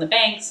runs on the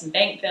banks and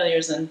bank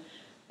failures, and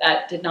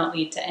that did not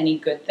lead to any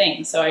good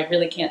thing. So I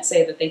really can't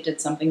say that they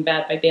did something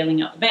bad by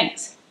bailing out the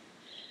banks.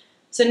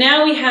 So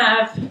now we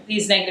have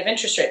these negative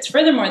interest rates.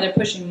 Furthermore, they're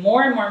pushing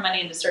more and more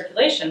money into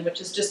circulation, which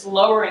is just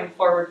lowering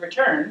forward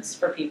returns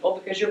for people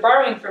because you're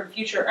borrowing from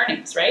future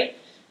earnings, right?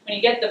 When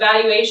you get the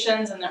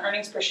valuations and the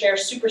earnings per share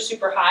super,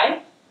 super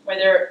high, where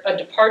they're a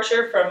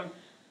departure from,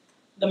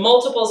 the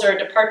multiples are a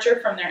departure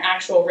from their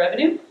actual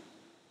revenue,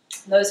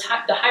 the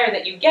higher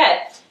that you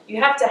get,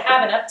 you have to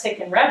have an uptick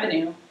in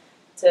revenue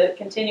to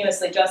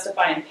continuously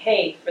justify and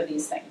pay for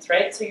these things,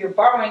 right? So you're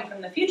borrowing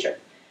from the future.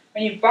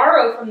 When you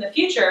borrow from the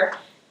future,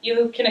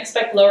 you can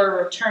expect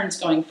lower returns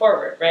going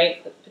forward,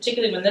 right?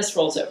 Particularly when this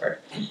rolls over.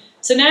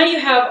 So now you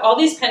have all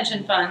these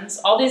pension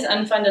funds, all these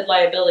unfunded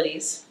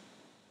liabilities.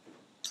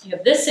 You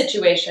have this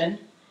situation.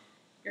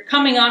 You're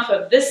coming off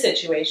of this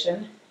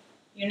situation.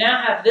 You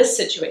now have this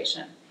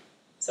situation.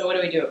 So what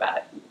do we do about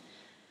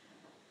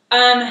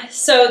it?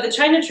 So the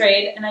China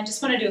trade, and I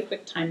just want to do a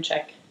quick time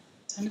check.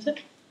 What time is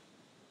it?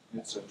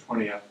 It's a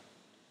 20th.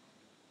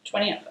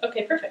 20th.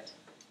 Okay, perfect.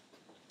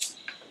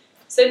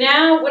 So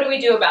now what do we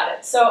do about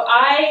it? So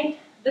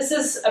this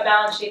is a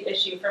balance sheet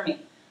issue for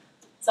me.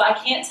 So I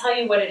can't tell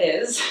you what it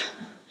is,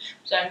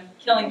 which I'm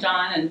killing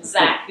John and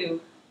Zach, who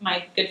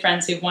my good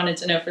friends who've wanted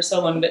to know for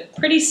so long, but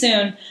pretty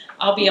soon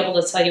I'll be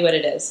able to tell you what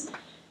it is.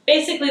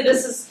 Basically,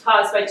 this is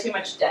caused by too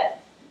much debt.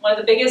 One of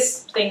the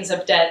biggest things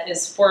of debt is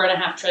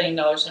 $4.5 trillion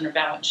on our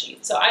balance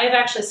sheet. So I have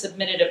actually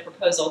submitted a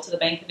proposal to the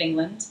Bank of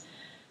England.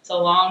 It's a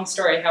long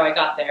story how I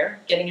got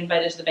there. Getting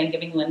invited to the Bank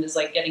of England is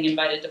like getting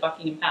invited to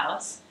Buckingham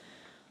Palace.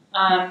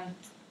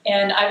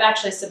 And I've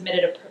actually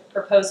submitted a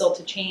proposal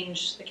to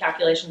change the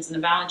calculations in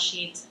the balance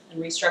sheet and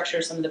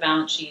restructure some of the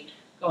balance sheet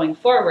going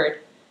forward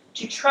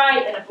to try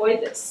and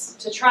avoid this,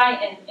 to try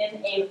and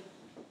in a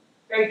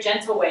very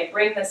gentle way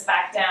bring this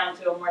back down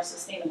to a more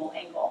sustainable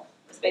angle.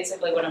 That's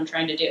basically what I'm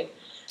trying to do.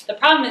 The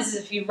problem is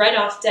if you write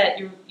off debt,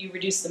 you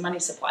reduce the money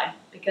supply,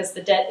 because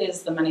the debt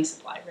is the money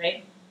supply,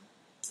 right?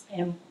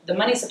 And the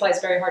money supply is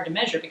very hard to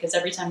measure, because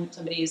every time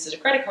somebody uses a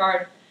credit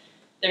card,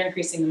 they're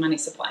increasing the money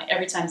supply.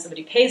 Every time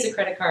somebody pays a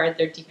credit card,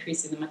 they're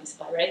decreasing the money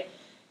supply, right?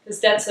 Because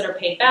debts that are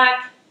paid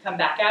back come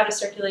back out of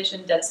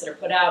circulation, debts that are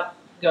put out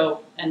go,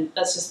 and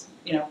that's just,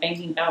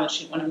 banking balance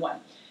sheet 101.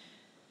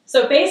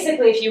 So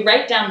basically, if you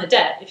write down the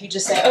debt, if you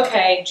just say,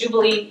 okay,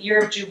 Jubilee, year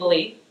of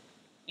Jubilee,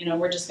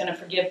 we're just going to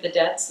forgive the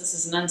debts, this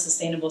is an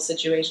unsustainable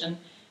situation,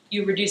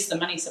 you reduce the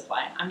money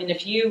supply. I mean,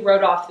 if you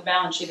wrote off the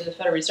balance sheet of the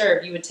Federal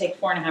Reserve, you would take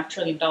 $4.5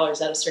 trillion out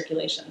of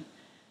circulation.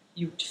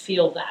 You'd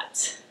feel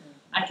that.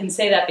 I can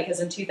say that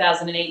because in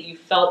 2008, you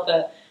felt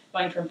the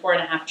going from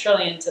 $4.5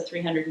 trillion to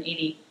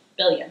 380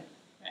 billion,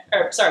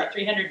 or sorry,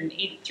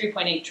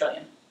 3.8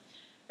 trillion,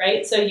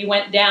 right? So you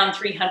went down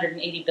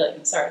 380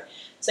 billion, sorry.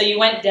 So you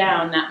went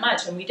down that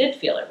much, and we did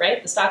feel it,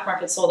 right? The stock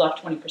market sold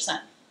off 20%.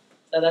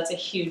 So that's a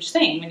huge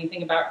thing when you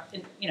think about,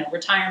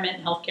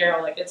 retirement, healthcare,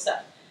 all that good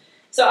stuff.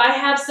 So I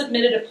have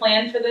submitted a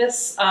plan for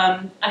this.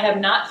 I have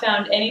not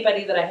found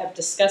anybody that I have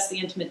discussed the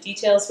intimate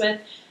details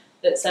with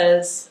that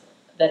says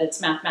that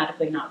it's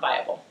mathematically not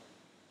viable.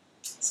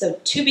 So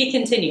to be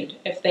continued.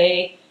 If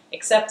they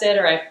accept it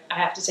or I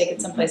have to take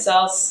it someplace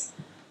else,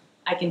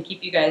 I can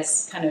keep you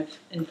guys kind of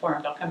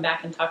informed. I'll come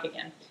back and talk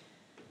again.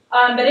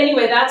 But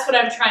anyway, that's what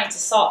I'm trying to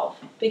solve,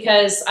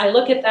 because I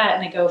look at that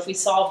and I go, if we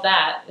solve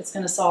that, it's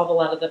going to solve a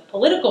lot of the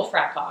political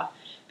fracas,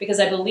 because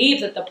I believe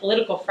that the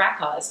political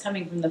fracas is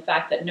coming from the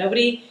fact that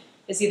nobody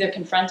is either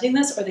confronting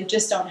this or they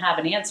just don't have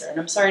an answer. And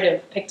I'm sorry to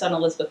have picked on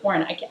Elizabeth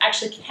Warren. I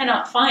actually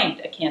cannot find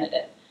a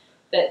candidate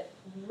that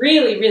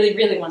really, really,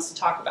 really wants to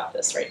talk about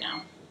this right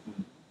now.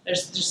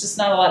 There's just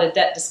not a lot of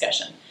debt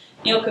discussion.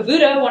 Neil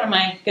Cavuto, one of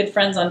my good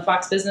friends on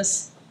Fox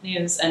Business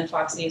News and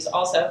Fox News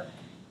also,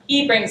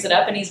 he brings it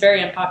up, and he's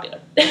very unpopular.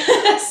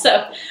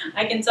 So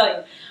I can tell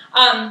you.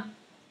 All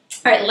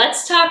right,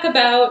 let's talk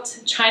about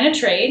China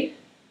trade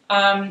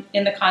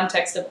in the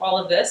context of all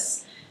of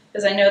this,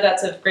 because I know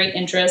that's of great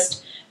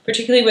interest,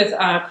 particularly with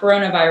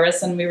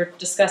coronavirus, and we were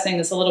discussing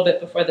this a little bit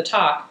before the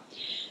talk.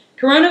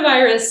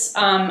 Coronavirus,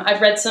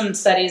 I've read some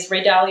studies.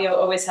 Ray Dalio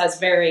always has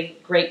very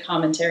great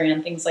commentary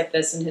on things like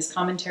this, and his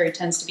commentary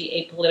tends to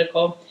be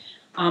apolitical.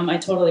 I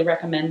totally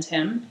recommend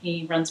him.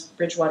 He runs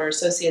Bridgewater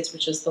Associates,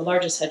 which is the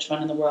largest hedge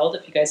fund in the world,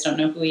 if you guys don't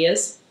know who he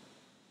is.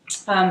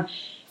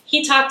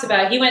 He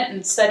went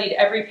and studied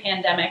every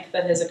pandemic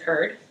that has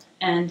occurred,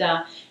 and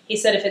he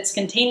said if it's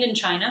contained in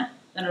China,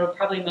 then it'll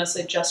probably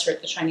mostly just hurt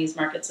the Chinese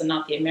markets and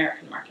not the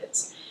American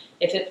markets.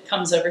 If it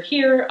comes over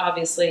here,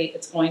 obviously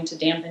it's going to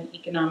dampen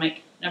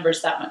economic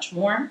numbers that much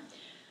more.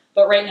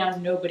 But right now,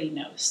 nobody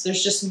knows.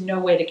 There's just no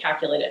way to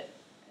calculate it.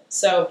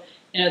 So,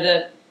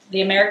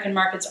 the American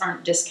markets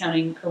aren't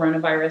discounting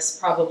coronavirus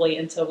probably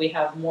until we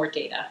have more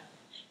data.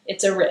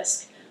 It's a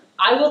risk.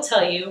 I will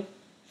tell you,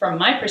 from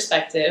my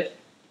perspective,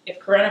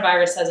 if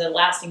coronavirus has a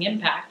lasting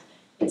impact,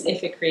 it's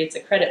if it creates a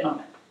credit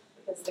moment.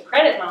 Because the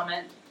credit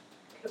moment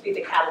could be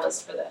the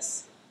catalyst for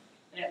this.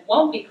 And it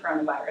won't be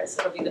coronavirus.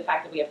 It'll be the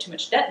fact that we have too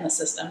much debt in the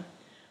system.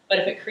 But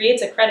if it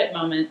creates a credit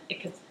moment, it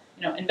could,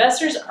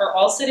 investors are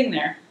all sitting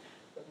there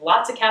with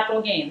lots of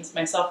capital gains,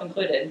 myself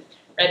included,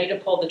 ready to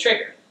pull the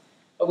trigger.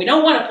 But we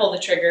don't want to pull the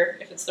trigger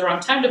if it's the wrong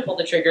time to pull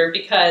the trigger,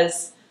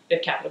 because we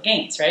have capital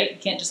gains, right? You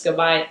can't just go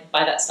buy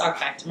that stock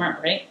back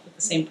tomorrow, right? With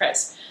the same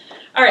price.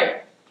 All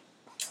right.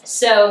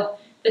 So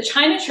the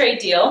China trade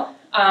deal,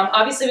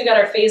 obviously we got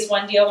our phase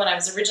 1 deal. When I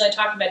was originally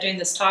talking about doing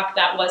this talk,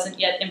 that wasn't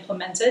yet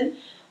implemented.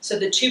 So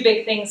the two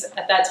big things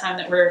at that time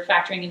that were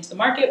factoring into the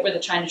market were the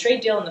China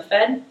trade deal and the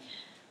Fed.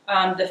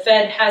 The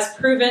Fed has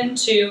proven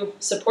to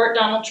support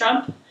Donald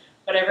Trump,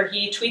 whatever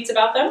he tweets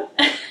about them.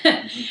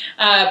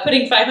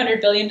 Putting $500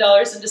 billion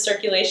into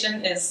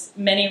circulation is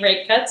many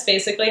rate cuts,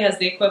 basically, has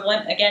the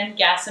equivalent. Again,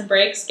 gas and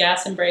brakes.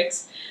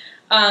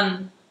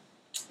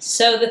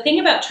 So the thing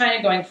about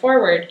China going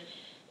forward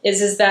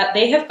is that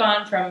they have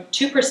gone from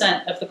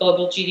 2% of the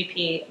global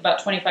GDP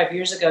about 25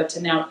 years ago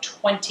to now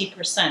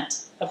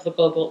 20% of the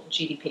global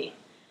GDP.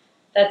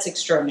 That's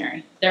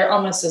extraordinary. They're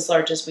almost as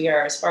large as we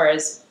are as far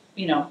as,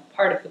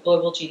 part of the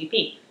global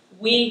GDP.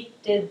 We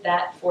did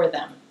that for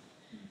them.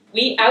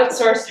 We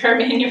outsourced our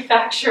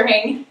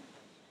manufacturing.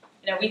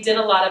 We did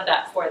a lot of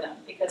that for them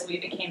because we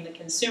became the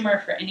consumer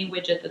for any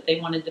widget that they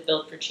wanted to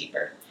build for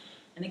cheaper.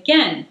 And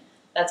again,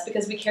 that's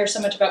because we care so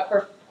much about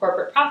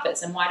corporate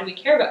profits. And why do we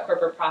care about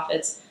corporate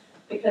profits?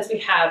 Because we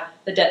have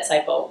the debt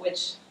cycle,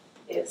 which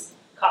is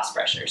cost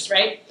pressures,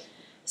 right?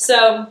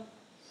 So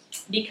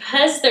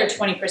because they're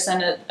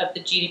 20% of the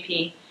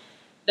GDP,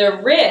 the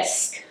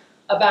risk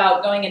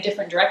about going a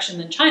different direction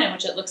than China,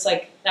 which it looks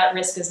like that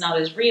risk is not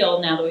as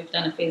real now that we've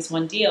done a phase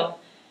 1 deal.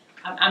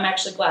 I'm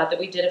actually glad that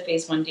we did a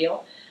phase 1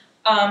 deal.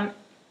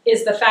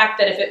 Is the fact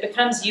that if it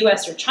becomes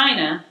US or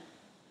China,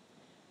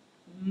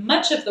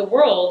 much of the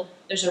world,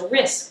 there's a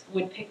risk,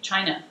 would pick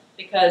China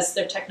because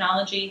their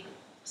technology,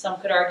 some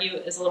could argue,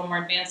 is a little more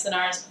advanced than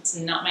ours. It's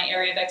not my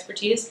area of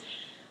expertise.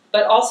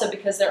 But also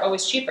because they're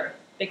always cheaper,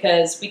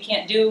 because we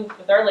can't do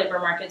with our labor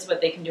markets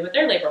what they can do with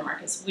their labor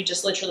markets. We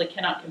just literally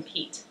cannot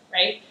compete,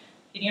 right?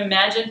 Can you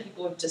imagine?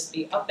 People would just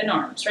be up in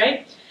arms,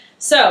 right?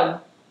 So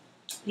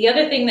the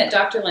other thing that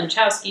Dr.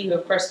 Lenchowski, who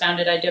of course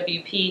founded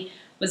IWP,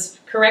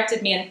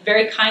 corrected me and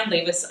very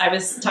kindly I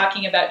was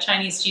talking about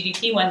Chinese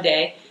GDP one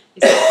day.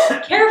 He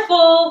said,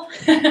 careful,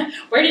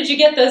 where did you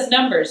get those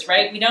numbers,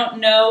 right? We don't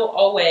know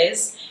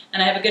always,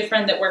 and I have a good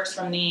friend that works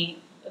at the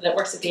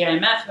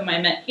IMF, whom I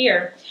met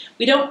here.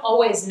 We don't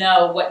always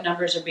know what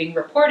numbers are being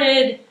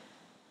reported.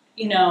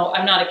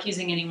 I'm not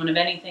accusing anyone of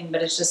anything,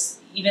 but it's just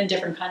even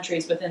different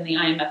countries within the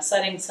IMF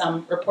setting,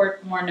 some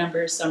report more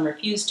numbers, some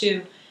refuse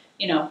to,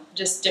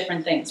 just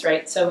different things,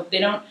 right? So they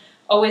don't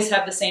always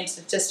have the same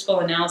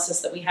statistical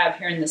analysis that we have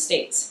here in the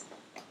States.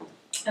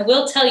 I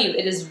will tell you,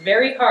 it is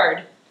very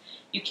hard.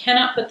 You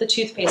cannot put the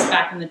toothpaste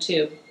back in the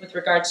tube with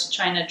regards to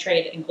China,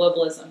 trade, and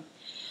globalism.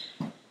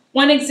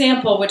 One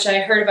example, which I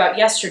heard about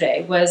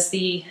yesterday, was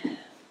the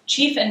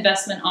Chief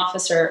Investment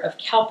Officer of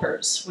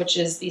CalPERS, which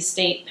is the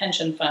state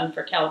pension fund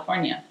for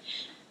California.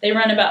 They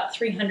run about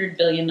 $300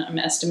 billion, I'm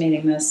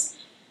estimating this.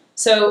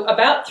 So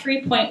about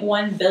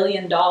 $3.1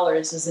 billion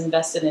is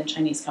invested in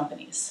Chinese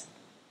companies.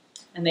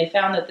 And they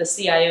found that the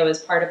CIO is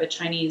part of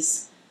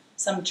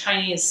some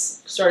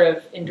Chinese sort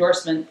of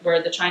endorsement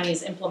where the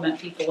Chinese implement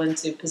people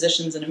into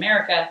positions in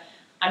America.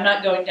 I'm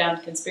not going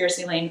down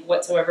conspiracy lane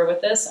whatsoever with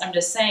this. I'm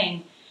just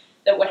saying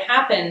that what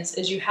happens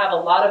is you have a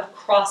lot of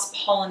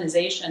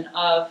cross-pollination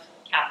of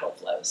capital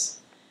flows.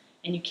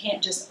 And you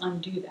can't just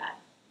undo that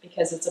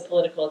because it's a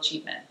political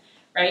achievement,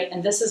 right?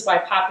 And this is why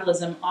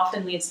populism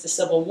often leads to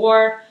civil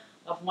war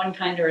of one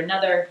kind or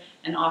another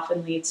and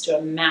often leads to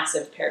a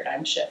massive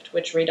paradigm shift,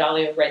 which Ray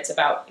Dalio writes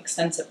about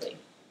extensively.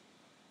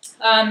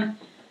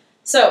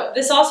 So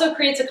this also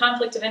creates a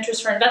conflict of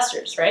interest for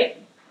investors, right?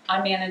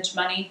 I manage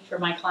money for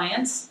my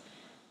clients,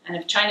 and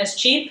if China's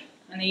cheap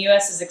and the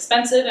US is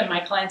expensive and my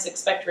clients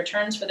expect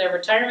returns for their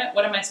retirement,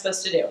 what am I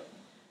supposed to do,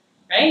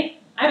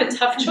 right? I have a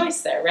tough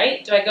choice there,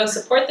 right? Do I go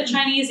support the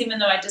Chinese even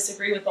though I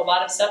disagree with a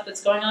lot of stuff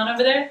that's going on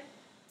over there?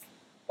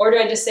 Or do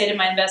I just say to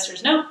my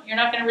investors, no, you're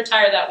not going to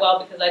retire that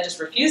well because I just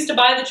refuse to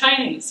buy the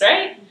Chinese,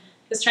 right?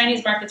 Because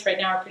Chinese markets right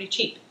now are pretty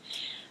cheap.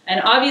 And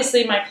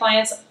obviously my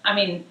clients,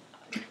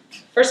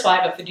 first of all,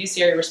 I have a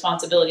fiduciary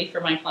responsibility for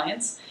my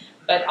clients.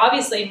 But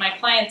obviously my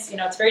clients,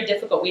 it's very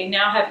difficult. We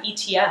now have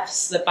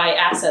ETFs that buy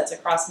assets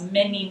across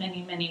many,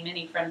 many, many,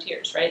 many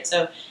frontiers, right?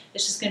 So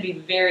it's just going to be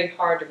very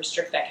hard to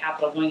restrict that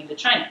capital going into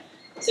China.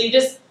 So you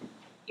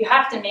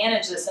have to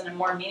manage this in a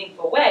more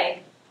meaningful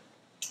way.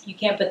 You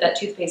can't put that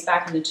toothpaste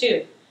back in the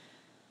tube.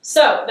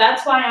 So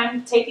that's why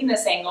I'm taking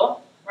this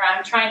angle, where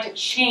I'm trying to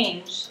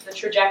change the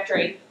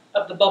trajectory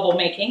of the bubble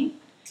making.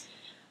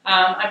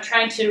 I'm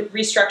trying to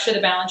restructure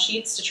the balance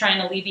sheets to try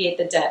and alleviate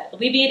the debt.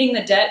 Alleviating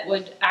the debt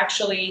would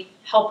actually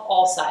help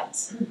all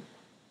sides.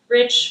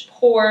 Rich,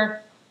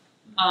 poor,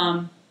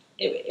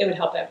 it would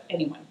help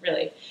anyone,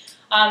 really.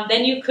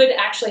 Then you could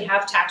actually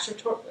have tax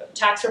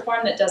reform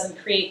that doesn't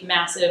create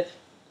massive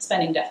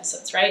spending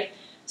deficits, right?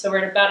 So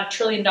we're at about $1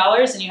 trillion,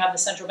 and you have the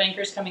central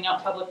bankers coming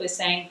out publicly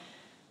saying,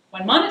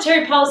 when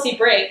monetary policy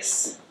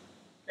breaks,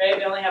 right,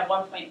 we only have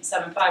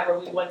 1.75 where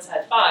we once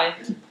had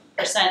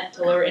 5%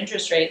 to lower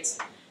interest rates,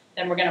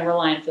 then we're going to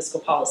rely on fiscal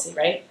policy,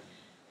 right?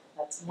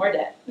 That's more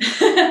debt.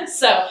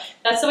 So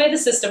that's the way the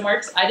system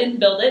works. I didn't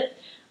build it.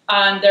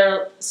 There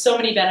are so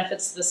many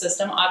benefits to the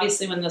system.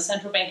 Obviously, when the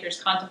central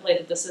bankers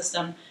contemplated the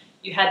system,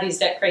 you had these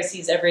debt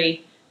crises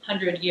every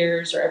 100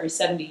 years or every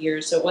 70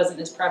 years, so it wasn't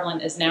as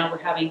prevalent as now. We're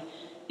having,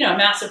 a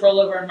massive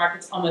rollover in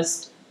markets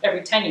almost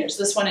every 10 years.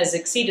 This one has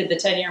exceeded the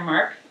 10-year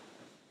mark,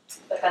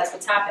 but that's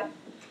what's happened.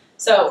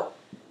 So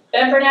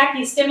Ben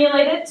Bernanke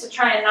stimulated to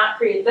try and not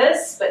create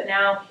this, but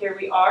now here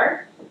we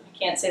are. I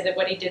can't say that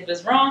what he did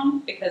was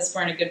wrong because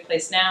we're in a good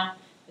place now.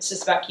 It's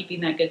just about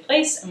keeping that good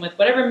place. And with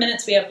whatever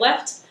minutes we have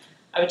left,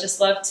 I would just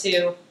love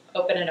to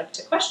open it up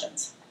to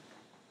questions.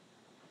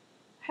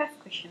 I have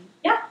a question.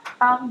 Yeah.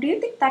 Do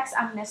you think tax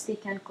amnesty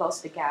can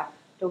close the gap,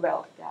 the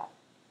wealth gap?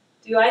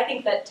 Do I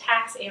think that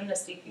tax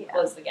amnesty can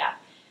close the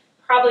gap?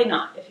 Probably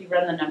not if you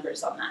run the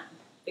numbers on that.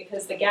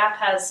 Because the gap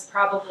has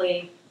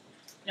probably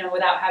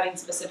without having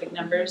specific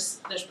numbers,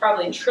 there's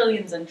probably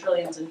trillions and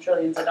trillions and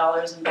trillions of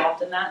dollars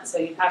involved in that. So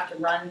you'd have to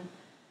run.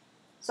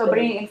 So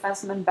bringing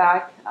investment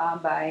back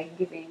by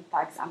giving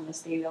tax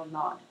amnesty will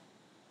not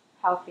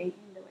help in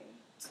the way.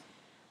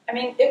 I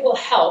mean, it will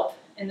help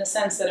in the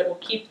sense that it will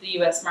keep the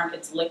U.S.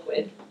 markets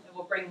liquid. It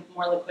will bring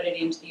more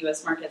liquidity into the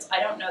U.S. markets. I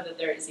don't know that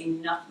there is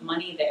enough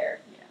money there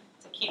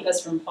to keep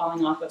us from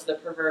falling off of the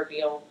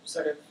proverbial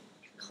sort of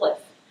cliff.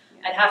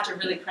 I'd have to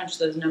really crunch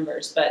those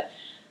numbers, but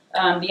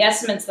the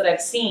estimates that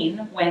I've seen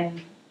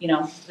when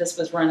this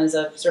was run as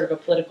a sort of a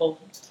political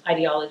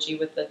ideology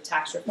with the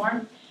tax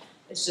reform,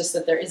 it's just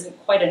that there isn't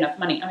quite enough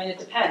money. I mean, it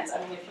depends.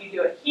 I mean, if you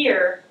do it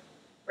here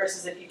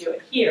versus if you do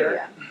it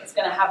here, it's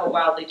going to have a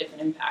wildly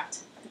different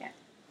impact. Yeah.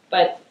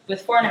 But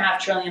with $4.5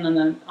 trillion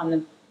on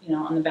the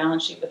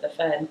balance sheet with the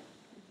Fed,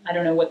 I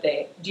don't know what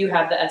do you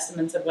have the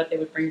estimates of what they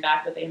would bring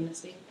back with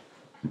amnesty?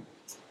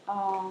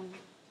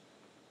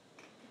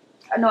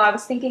 No, I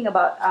was thinking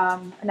about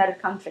another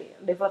country,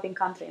 developing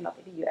country, not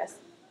the U.S.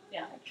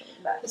 Yeah. Actually,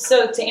 but.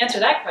 So to answer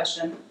that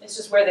question, it's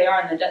just where they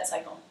are in the debt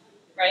cycle,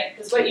 right?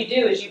 Because what you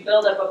do is you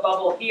build up a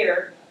bubble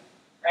here,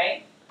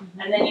 right?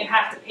 Mm-hmm. And then you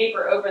have to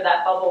paper over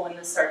that bubble when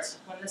this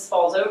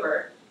falls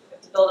over. You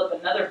have to build up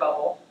another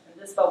bubble, and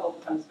this bubble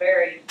becomes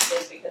very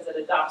big because it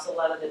adopts a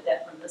lot of the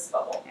debt from this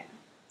bubble. Yeah.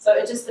 So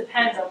it just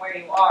depends on where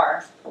you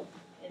are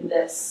in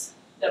this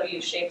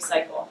W-shaped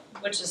cycle,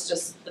 which is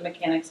just the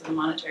mechanics of the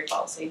monetary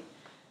policy.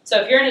 So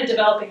if you're in a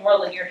developing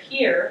world and you're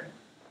here,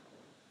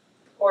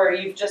 or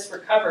you've just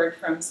recovered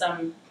from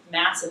some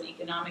massive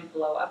economic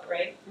blow up,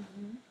 right?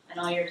 Mm-hmm. And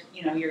all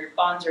your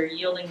bonds are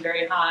yielding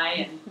very high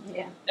and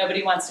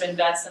nobody wants to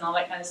invest and all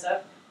that kind of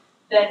stuff,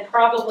 then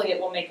probably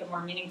it will make a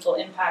more meaningful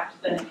impact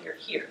than if you're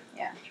here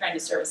trying to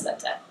service that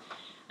debt.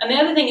 And the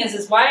other thing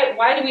is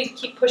why do we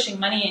keep pushing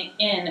money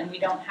in and we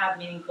don't have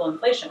meaningful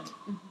inflation?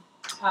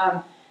 Mm-hmm.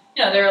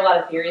 There are a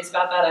lot of theories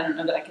about that. I don't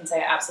know that I can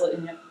say I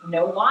absolutely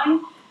know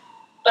why.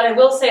 But I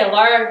will say a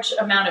large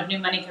amount of new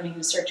money coming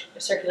into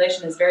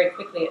circulation is very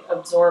quickly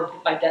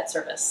absorbed by debt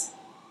service,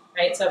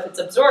 right? So if it's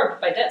absorbed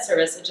by debt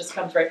service, it just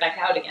comes right back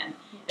out again.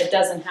 It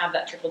doesn't have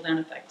that trickle-down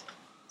effect.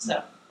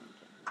 So,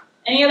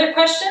 any other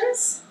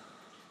questions?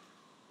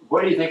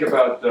 What do you think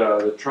about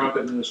the Trump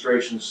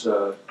administration's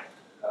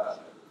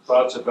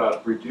thoughts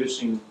about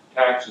reducing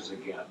taxes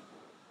again?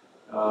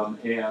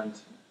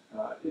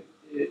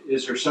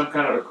 Is there some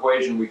kind of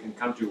equation we can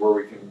come to where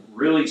we can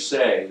really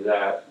say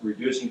that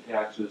reducing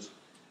taxes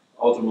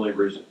ultimately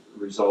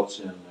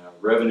results in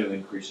revenue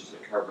increases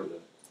that cover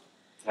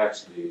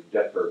the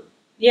debt burden?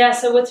 Yeah,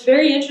 so what's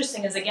very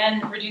interesting is,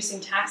 again,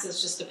 reducing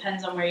taxes just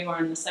depends on where you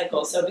are in the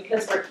cycle. So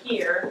because we're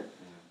here,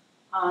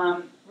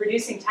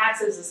 reducing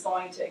taxes is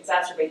going to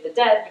exacerbate the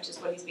debt, which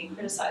is what he's being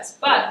criticized.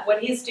 But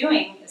what he's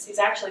doing is he's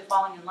actually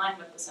falling in line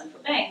with the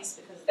central banks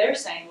because they're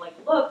saying, like,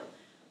 look,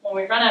 when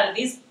we run out of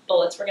these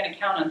bullets, we're going to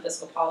count on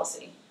fiscal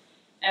policy.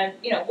 And,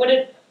 what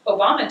did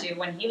Obama do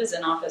when he was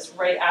in office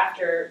right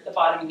after the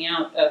bottoming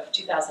out of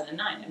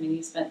 2009? I mean,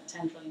 he spent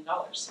 $10 trillion.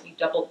 He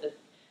doubled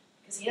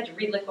because he had to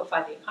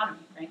reliquefy the economy,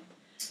 right?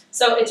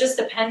 So it just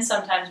depends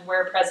sometimes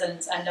where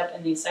presidents end up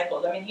in these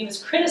cycles. I mean, he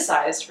was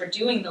criticized for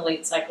doing the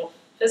late cycle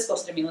fiscal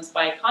stimulus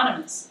by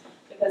economists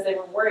because they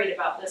were worried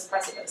about this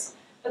precipice.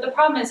 But the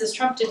problem is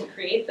Trump didn't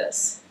create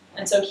this.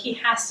 And so he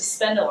has to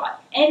spend a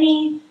lot.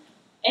 Any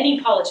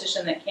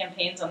politician that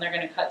campaigns on they're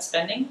going to cut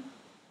spending,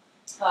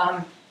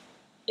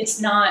 it's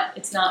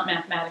not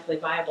mathematically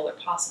viable or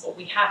possible.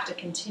 We have to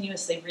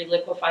continuously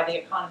reliquefy the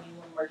economy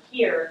when we're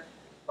here,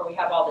 or we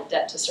have all the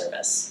debt to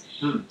service.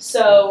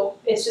 So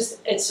it's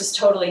just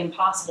totally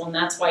impossible, and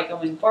that's why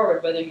going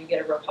forward, whether you get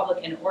a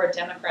Republican or a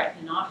Democrat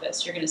in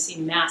office, you're going to see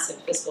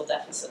massive fiscal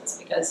deficits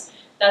because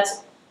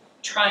that's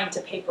trying to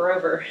paper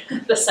over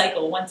the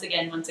cycle once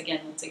again.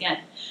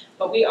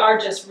 But we are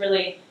just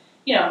really,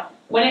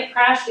 when it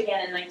crashed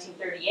again in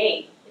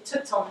 1938, it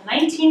took till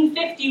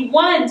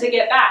 1951 to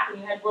get back, and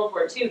you had World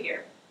War II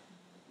here,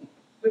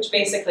 which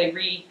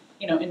basically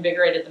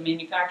invigorated the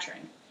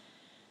manufacturing.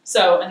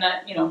 So, and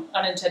that,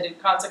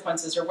 unintended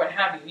consequences or what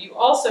have you. You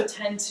also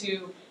tend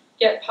to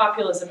get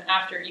populism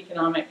after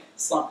economic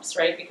slumps,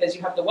 right? Because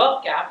you have the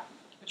wealth gap,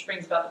 which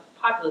brings about the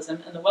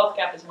populism, and the wealth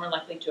gap is more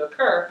likely to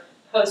occur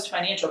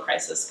post-financial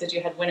crisis because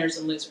you had winners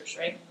and losers,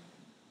 right?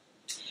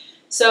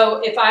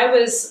 So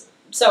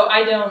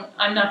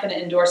I'm not going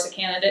to endorse a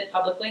candidate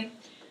publicly.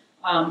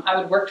 I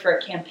would work for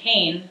a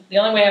campaign. The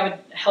only way I would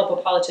help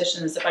a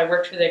politician is if I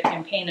worked for their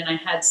campaign and I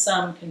had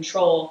some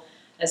control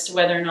as to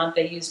whether or not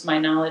they used my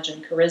knowledge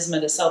and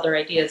charisma to sell their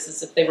ideas,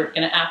 as if they were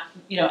going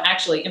to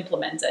actually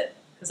implement it.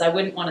 Because I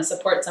wouldn't want to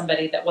support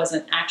somebody that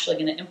wasn't actually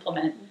going to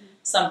implement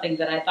something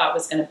that I thought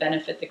was going to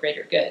benefit the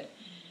greater good.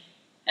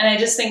 And I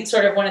just think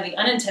sort of one of the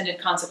unintended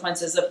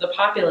consequences of the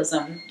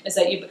populism is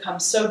that you become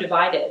so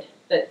divided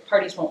that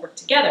parties won't work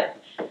together.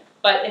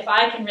 But if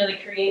I can really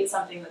create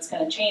something that's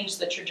going to change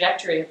the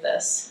trajectory of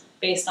this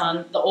based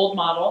on the old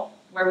model,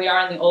 where we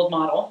are in the old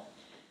model,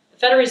 the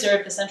Federal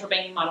Reserve, the central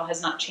banking model,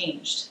 has not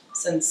changed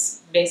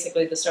since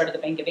basically the start of the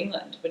Bank of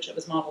England, which it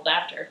was modeled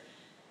after.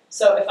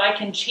 So if I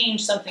can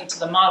change something to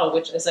the model,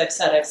 which, as I've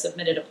said, I've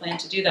submitted a plan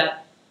to do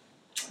that,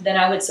 then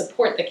I would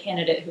support the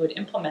candidate who would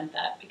implement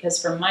that.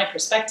 Because from my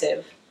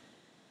perspective,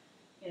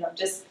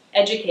 just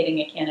educating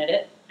a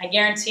candidate, I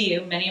guarantee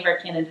you many of our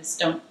candidates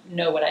don't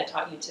know what I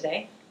taught you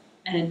today.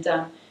 And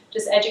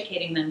just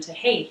educating them to,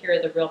 hey, here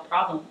are the real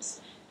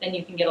problems. Then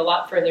you can get a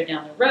lot further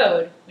down the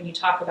road when you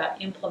talk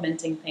about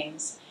implementing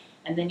things,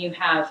 and then you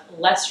have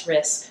less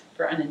risk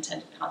for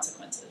unintended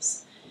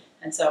consequences.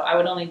 And so I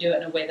would only do it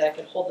in a way that I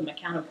could hold them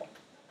accountable.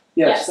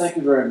 Yes, thank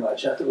you very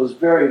much. I thought it was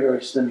very,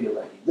 very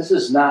stimulating. This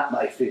is not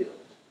my field.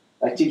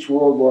 I teach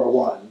World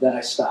War I, then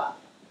I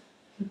stop.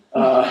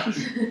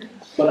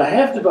 But I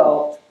have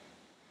developed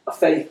a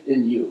faith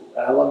in you,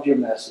 and I loved your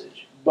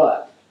message.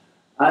 But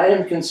I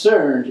am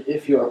concerned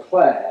if your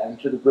plan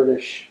to the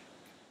British,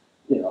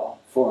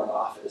 Foreign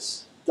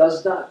Office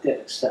does not get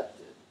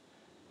accepted.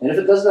 And if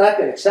it does not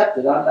get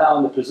accepted, I'm now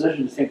in the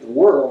position to think the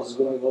world is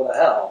going to go to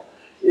hell.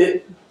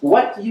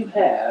 What do you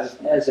have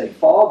as a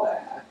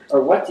fallback,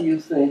 or what do you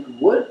think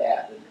would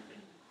happen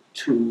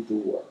to the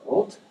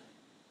world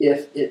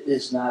if it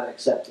is not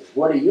accepted?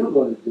 What are you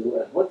going to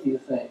do, and what do you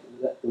think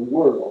that the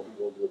world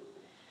will do?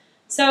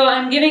 So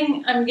I'm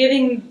giving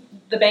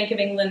the Bank of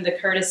England the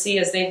courtesy,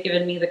 as they've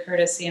given me the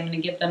courtesy. I'm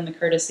going to give them the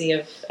courtesy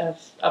of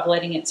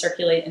letting it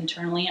circulate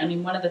internally. I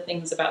mean, one of the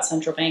things about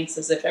central banks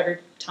is if every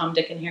Tom,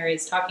 Dick, and Harry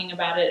is talking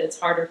about it, it's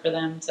harder for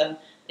them to.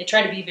 They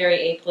try to be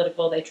very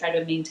apolitical. They try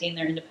to maintain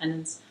their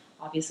independence.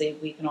 Obviously,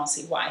 we can all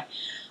see why.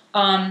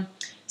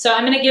 So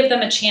I'm going to give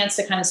them a chance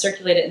to kind of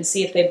circulate it and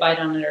see if they bite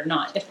on it or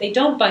not. If they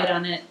don't bite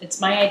on it,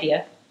 it's my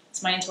idea.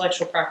 It's my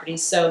intellectual property.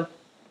 So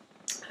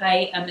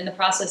I am in the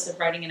process of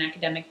writing an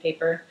academic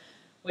paper,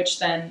 which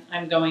then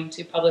I'm going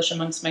to publish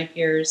amongst my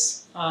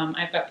peers.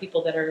 I've got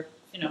people that are,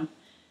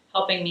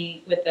 helping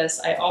me with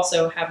this. I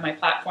also have my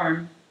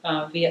platform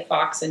via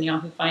Fox and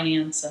Yahoo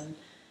Finance and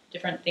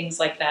different things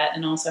like that,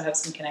 and also have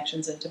some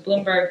connections into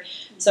Bloomberg.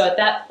 So at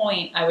that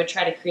point, I would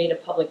try to create a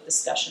public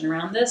discussion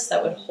around this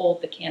that would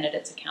hold the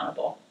candidates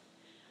accountable.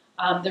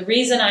 The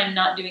reason I'm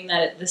not doing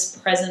that at this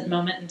present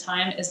moment in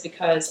time is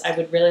because I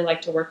would really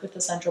like to work with the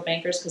central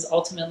bankers, because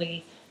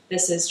ultimately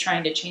this is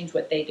trying to change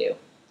what they do.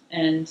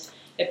 And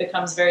it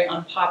becomes very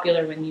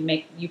unpopular when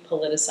you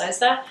politicize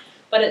that.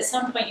 But at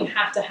some point you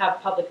have to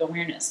have public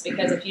awareness,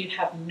 because if you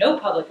have no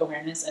public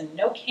awareness and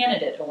no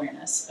candidate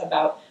awareness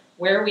about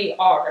where we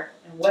are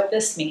and what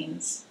this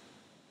means,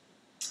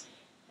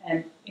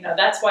 and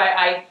that's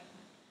why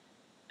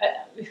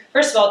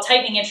first of all,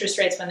 tightening interest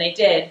rates when they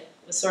did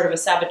was sort of a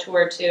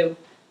saboteur to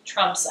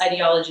Trump's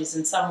ideologies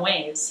in some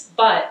ways,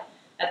 but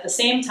at the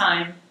same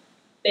time,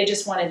 they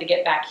just wanted to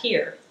get back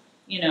here.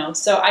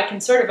 So I can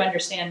sort of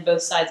understand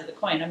both sides of the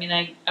coin. I mean,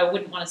 I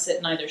wouldn't want to sit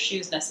in either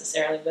shoes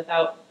necessarily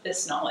without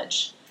this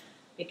knowledge,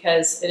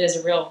 because it is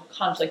a real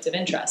conflict of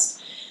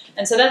interest.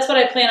 And so that's what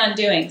I plan on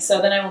doing.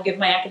 So then I will give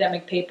my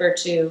academic paper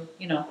to,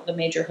 the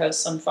major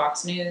hosts on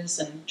Fox News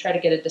and try to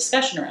get a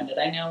discussion around it.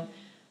 I know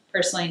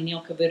personally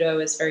Neil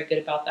Cavuto is very good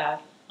about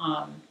that.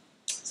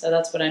 So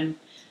that's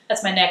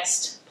my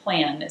next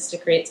plan, is to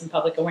create some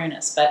public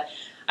awareness. But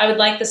I would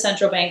like the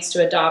central banks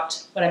to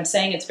adopt what I'm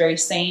saying. It's very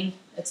sane.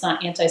 It's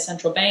not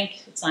anti-central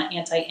bank. It's not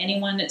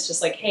anti-anyone. It's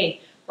just like, hey,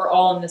 we're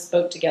all in this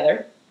boat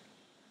together.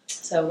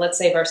 So let's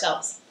save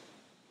ourselves.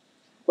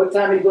 What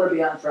time are you going to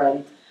be on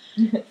Friday?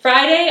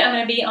 Friday, I'm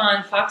going to be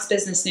on Fox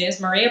Business News.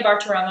 Maria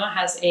Bartiromo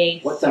has a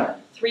What time?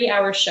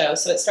 3-hour show.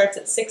 So it starts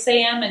at 6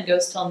 a.m. and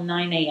goes till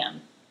 9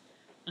 a.m.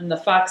 on the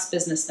Fox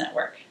Business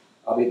Network.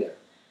 I'll be there.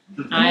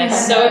 I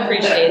so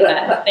appreciate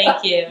that.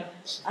 Thank you.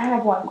 I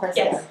have one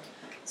question. Yes.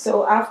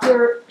 So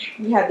after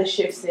we had the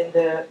shifts in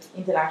the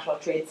international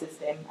trade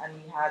system and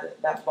we had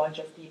that bunch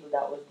of people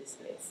that was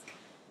displaced,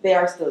 they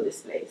are still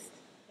displaced.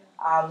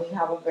 We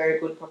have a very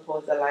good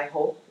proposal, I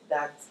hope,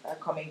 that's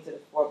coming to the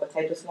fore, but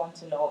I just want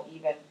to know,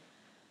 even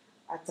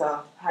at a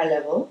high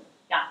level,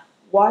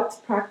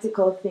 what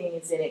practical thing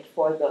is in it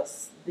for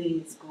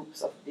these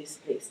groups of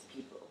displaced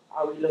people?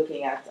 Are we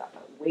looking at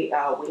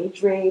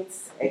wage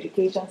rates,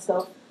 education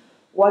stuff?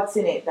 What's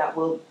in it that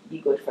will be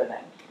good for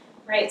them?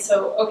 Right,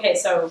 so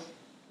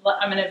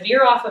I'm going to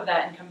veer off of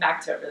that and come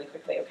back to it really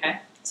quickly, okay?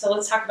 So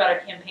let's talk about our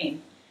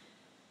campaign.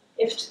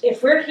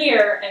 If we're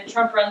here and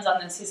Trump runs on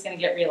this, he's going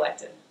to get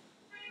reelected.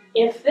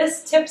 If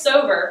this tips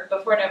over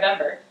before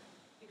November,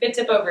 it could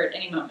tip over at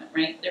any moment,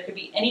 right? There could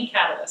be any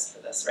catalyst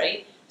for this,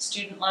 right?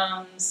 Student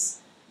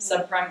loans,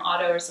 subprime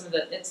auto, or some of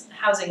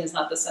housing is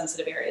not the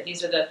sensitive area.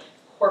 These are the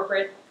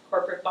corporate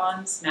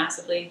bonds,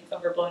 massively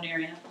overblown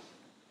area.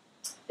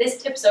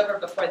 This tips over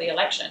before the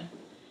election.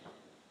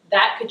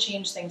 That could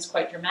change things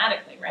quite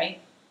dramatically, right?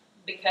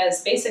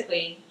 Because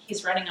basically,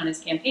 he's running on his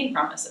campaign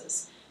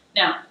promises.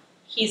 Now,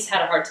 he's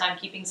had a hard time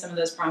keeping some of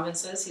those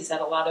promises. He's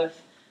had a lot of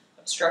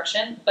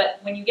obstruction. But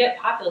when you get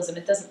populism,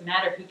 it doesn't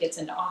matter who gets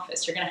into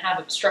office. You're going to have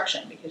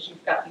obstruction because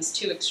you've got these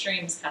two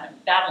extremes kind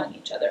of battling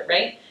each other,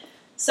 right?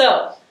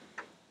 So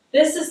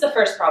this is the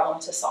first problem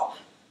to solve,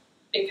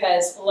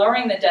 because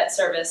lowering the debt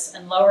service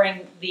and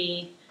lowering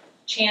the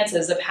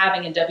chances of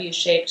having a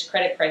W-shaped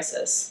credit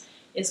crisis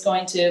is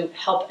going to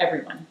help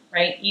everyone,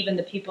 right? Even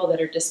the people that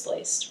are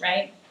displaced,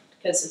 right?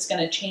 Because it's going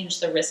to change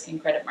the risk in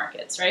credit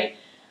markets, right?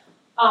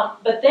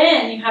 But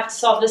then you have to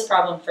solve this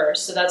problem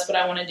first, so that's what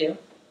I want to do.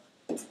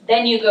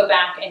 Then you go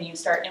back and you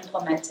start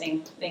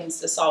implementing things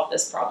to solve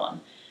this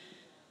problem.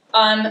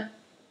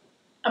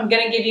 I'm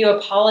going to give you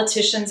a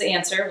politician's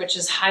answer, which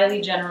is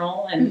highly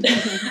general and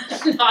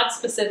not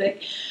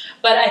specific.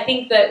 But I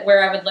think that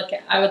where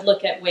I would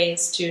look at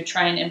ways to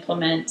try and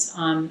implement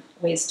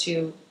ways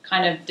to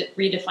kind of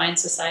redefine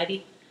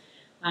society,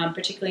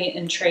 particularly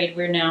in trade.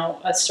 We're now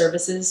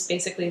services.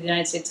 Basically, the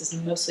United States is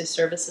mostly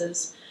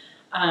services,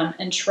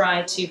 and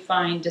try to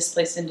find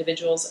displaced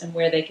individuals and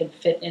where they can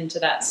fit into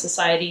that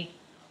society,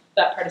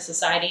 that part of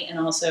society, and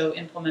also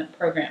implement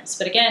programs.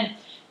 But again,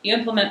 you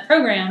implement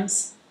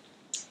programs,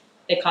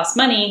 they cost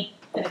money,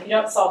 and if you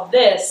don't solve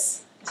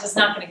this, it's just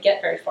not going to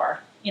get very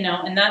far.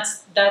 And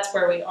that's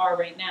where we are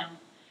right now.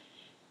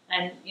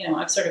 And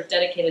I've sort of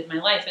dedicated my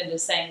life into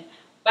saying,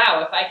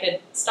 wow, if I could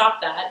stop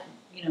that,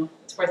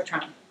 it's worth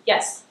trying.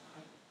 Yes.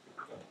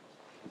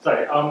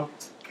 Sorry.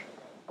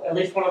 At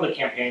least one of the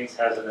campaigns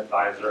has an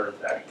advisor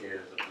that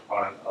is a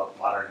proponent of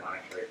modern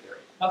monetary theory.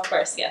 Of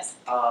course, yes.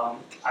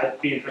 I'd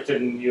be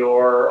interested in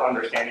your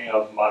understanding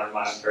of modern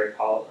monetary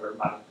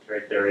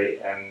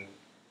theory and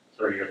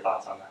sort of your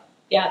thoughts on that.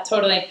 Yeah,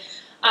 totally.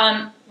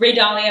 Ray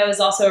Dalio is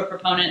also a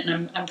proponent,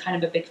 and I'm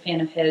kind of a big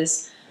fan of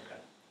his.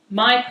 Okay.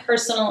 My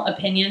personal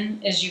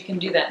opinion is you can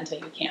do that until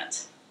you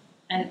can't.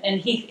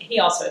 And he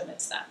also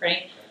admits that,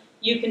 right?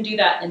 You can do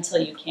that until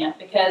you can't,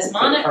 because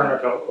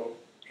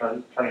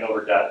turning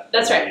over debt.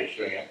 That's right.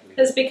 Issuing it.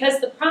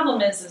 Because the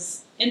problem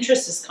is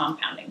interest is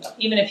compounding.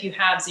 Even if you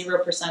have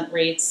 0%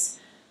 rates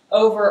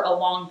over a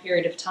long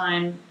period of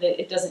time,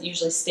 it doesn't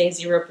usually stay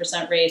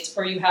 0% rates,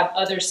 or you have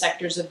other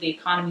sectors of the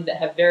economy that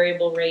have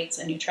variable rates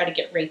and you try to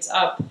get rates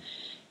up.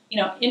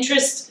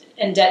 Interest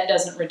and debt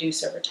doesn't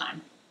reduce over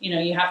time.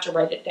 You have to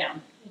write it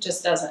down. It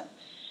just doesn't.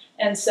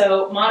 And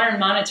so modern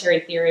monetary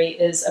theory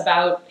is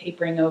about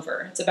papering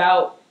over. It's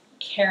about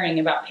caring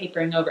about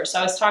papering over. So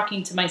I was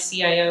talking to my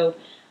CIO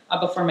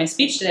before my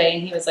speech today,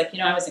 and he was like,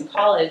 I was in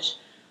college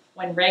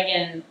when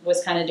Reagan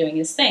was kind of doing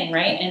his thing,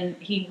 right? And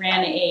he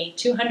ran a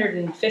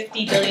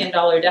 $250 billion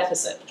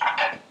deficit,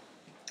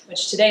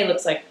 which today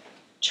looks like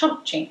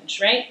chump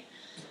change, right?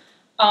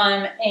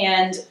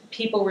 And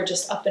people were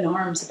just up in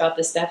arms about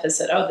this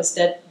deficit. Oh, this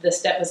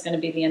debt was going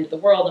to be the end of the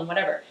world and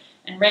whatever.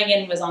 And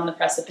Reagan was on the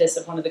precipice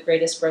of one of the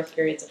greatest growth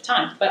periods of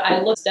time. But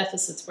I looked at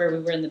deficits where we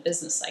were in the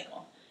business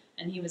cycle,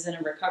 and he was in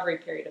a recovery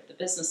period of the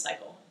business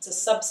cycle. It's a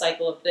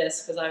sub-cycle of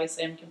this, because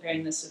obviously I'm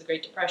comparing this to the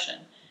Great Depression.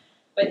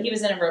 But he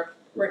was in a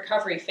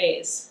recovery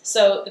phase.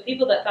 So the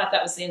people that thought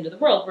that was the end of the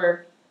world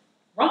were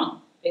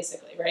wrong,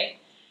 basically, right?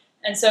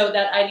 And so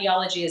that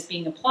ideology is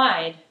being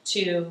applied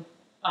to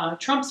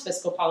Trump's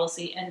fiscal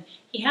policy, and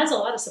he has a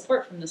lot of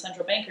support from the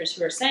central bankers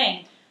who are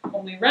saying,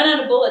 when we run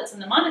out of bullets in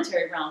the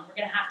monetary realm, we're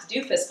going to have to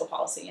do fiscal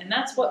policy. And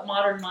that's what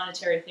modern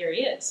monetary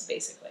theory is,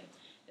 basically,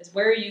 is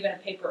where are you going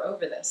to paper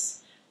over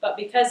this? But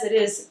because it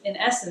is, in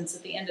essence,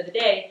 at the end of the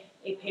day,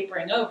 a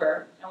papering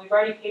over, and we've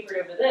already papered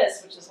over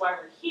this, which is why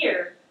we're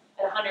here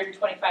at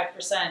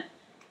 125%,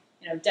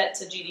 debt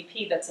to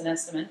GDP, that's an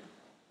estimate.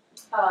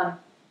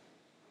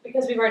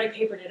 Because we've already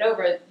papered it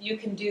over, you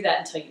can do that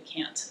until you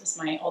can't, is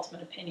my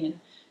ultimate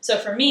opinion. So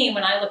for me,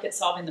 when I look at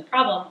solving the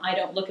problem, I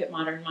don't look at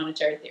modern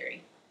monetary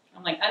theory.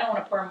 I'm like, I don't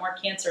want to pour more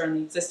cancer on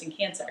the existing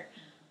cancer.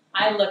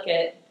 I look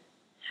at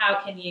how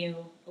can you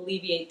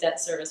alleviate debt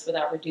service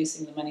without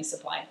reducing the money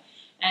supply.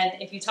 And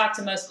if you talk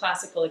to most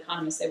classical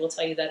economists, they will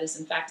tell you that is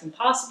in fact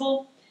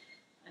impossible.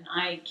 And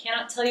I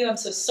cannot tell you, I'm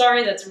so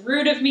sorry, that's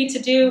rude of me to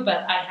do, but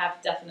I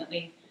have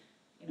definitely,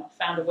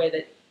 found a way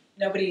that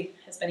nobody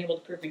has been able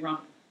to prove me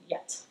wrong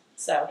yet.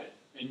 So.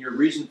 And your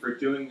reason for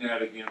doing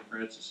that, again,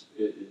 Francis,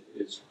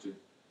 is to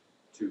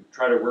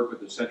try to work with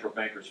the central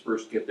bankers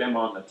first, get them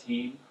on the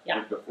team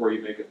before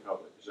you make it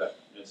public.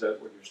 Is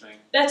that what you're saying?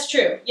 That's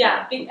true,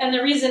 yeah. And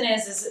the reason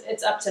is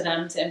it's up to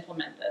them to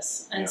implement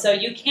this. And so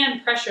you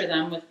can pressure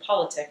them with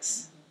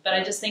politics, but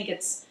I just think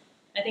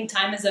I think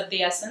time is of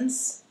the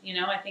essence.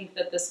 I think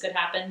that this could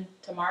happen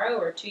tomorrow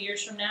or 2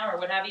 years from now or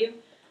what have you.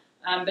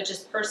 But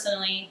just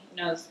personally,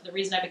 the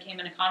reason I became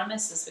an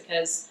economist is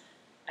because,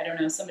 I don't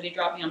know, somebody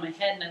dropped me on my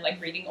head and I like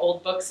reading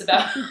old books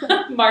about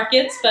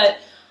markets. But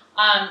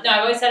no,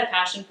 I've always had a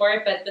passion for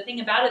it. But the thing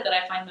about it that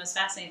I find most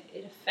fascinating,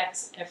 it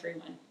affects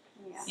everyone.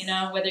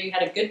 Yes. Whether you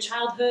had a good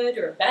childhood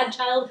or a bad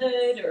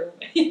childhood or,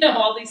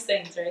 all these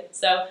things, right?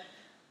 So,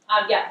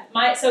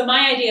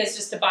 my idea is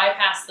just to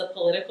bypass the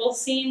political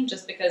scene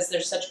just because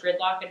there's such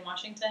gridlock in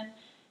Washington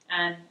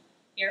and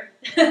here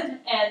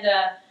and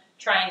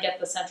try and get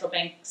the central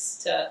banks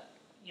to,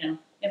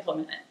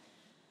 implement it.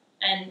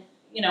 And,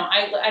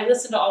 I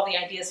listened to all the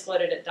ideas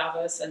floated at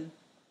Davos and,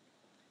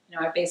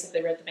 I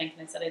basically wrote the bank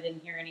and I said I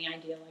didn't hear any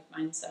idea like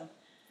mine. So,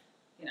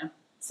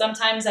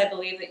 sometimes I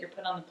believe that you're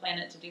put on the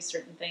planet to do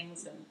certain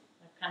things, and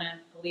I've kind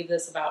of believed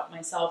this about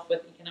myself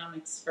with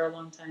economics for a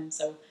long time.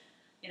 So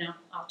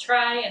I'll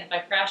try, and if I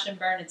crash and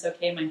burn, it's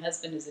okay. My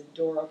husband is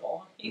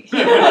adorable. And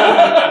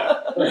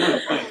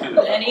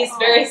he's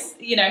very,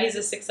 he's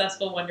a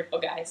successful, wonderful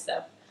guy.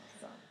 So,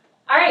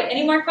 all right,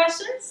 any more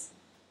questions?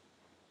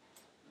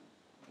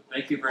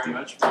 Thank you very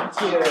much.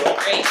 Thank you.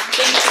 Great.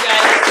 Thank you,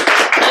 guys.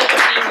 Pleasure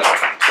being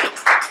here.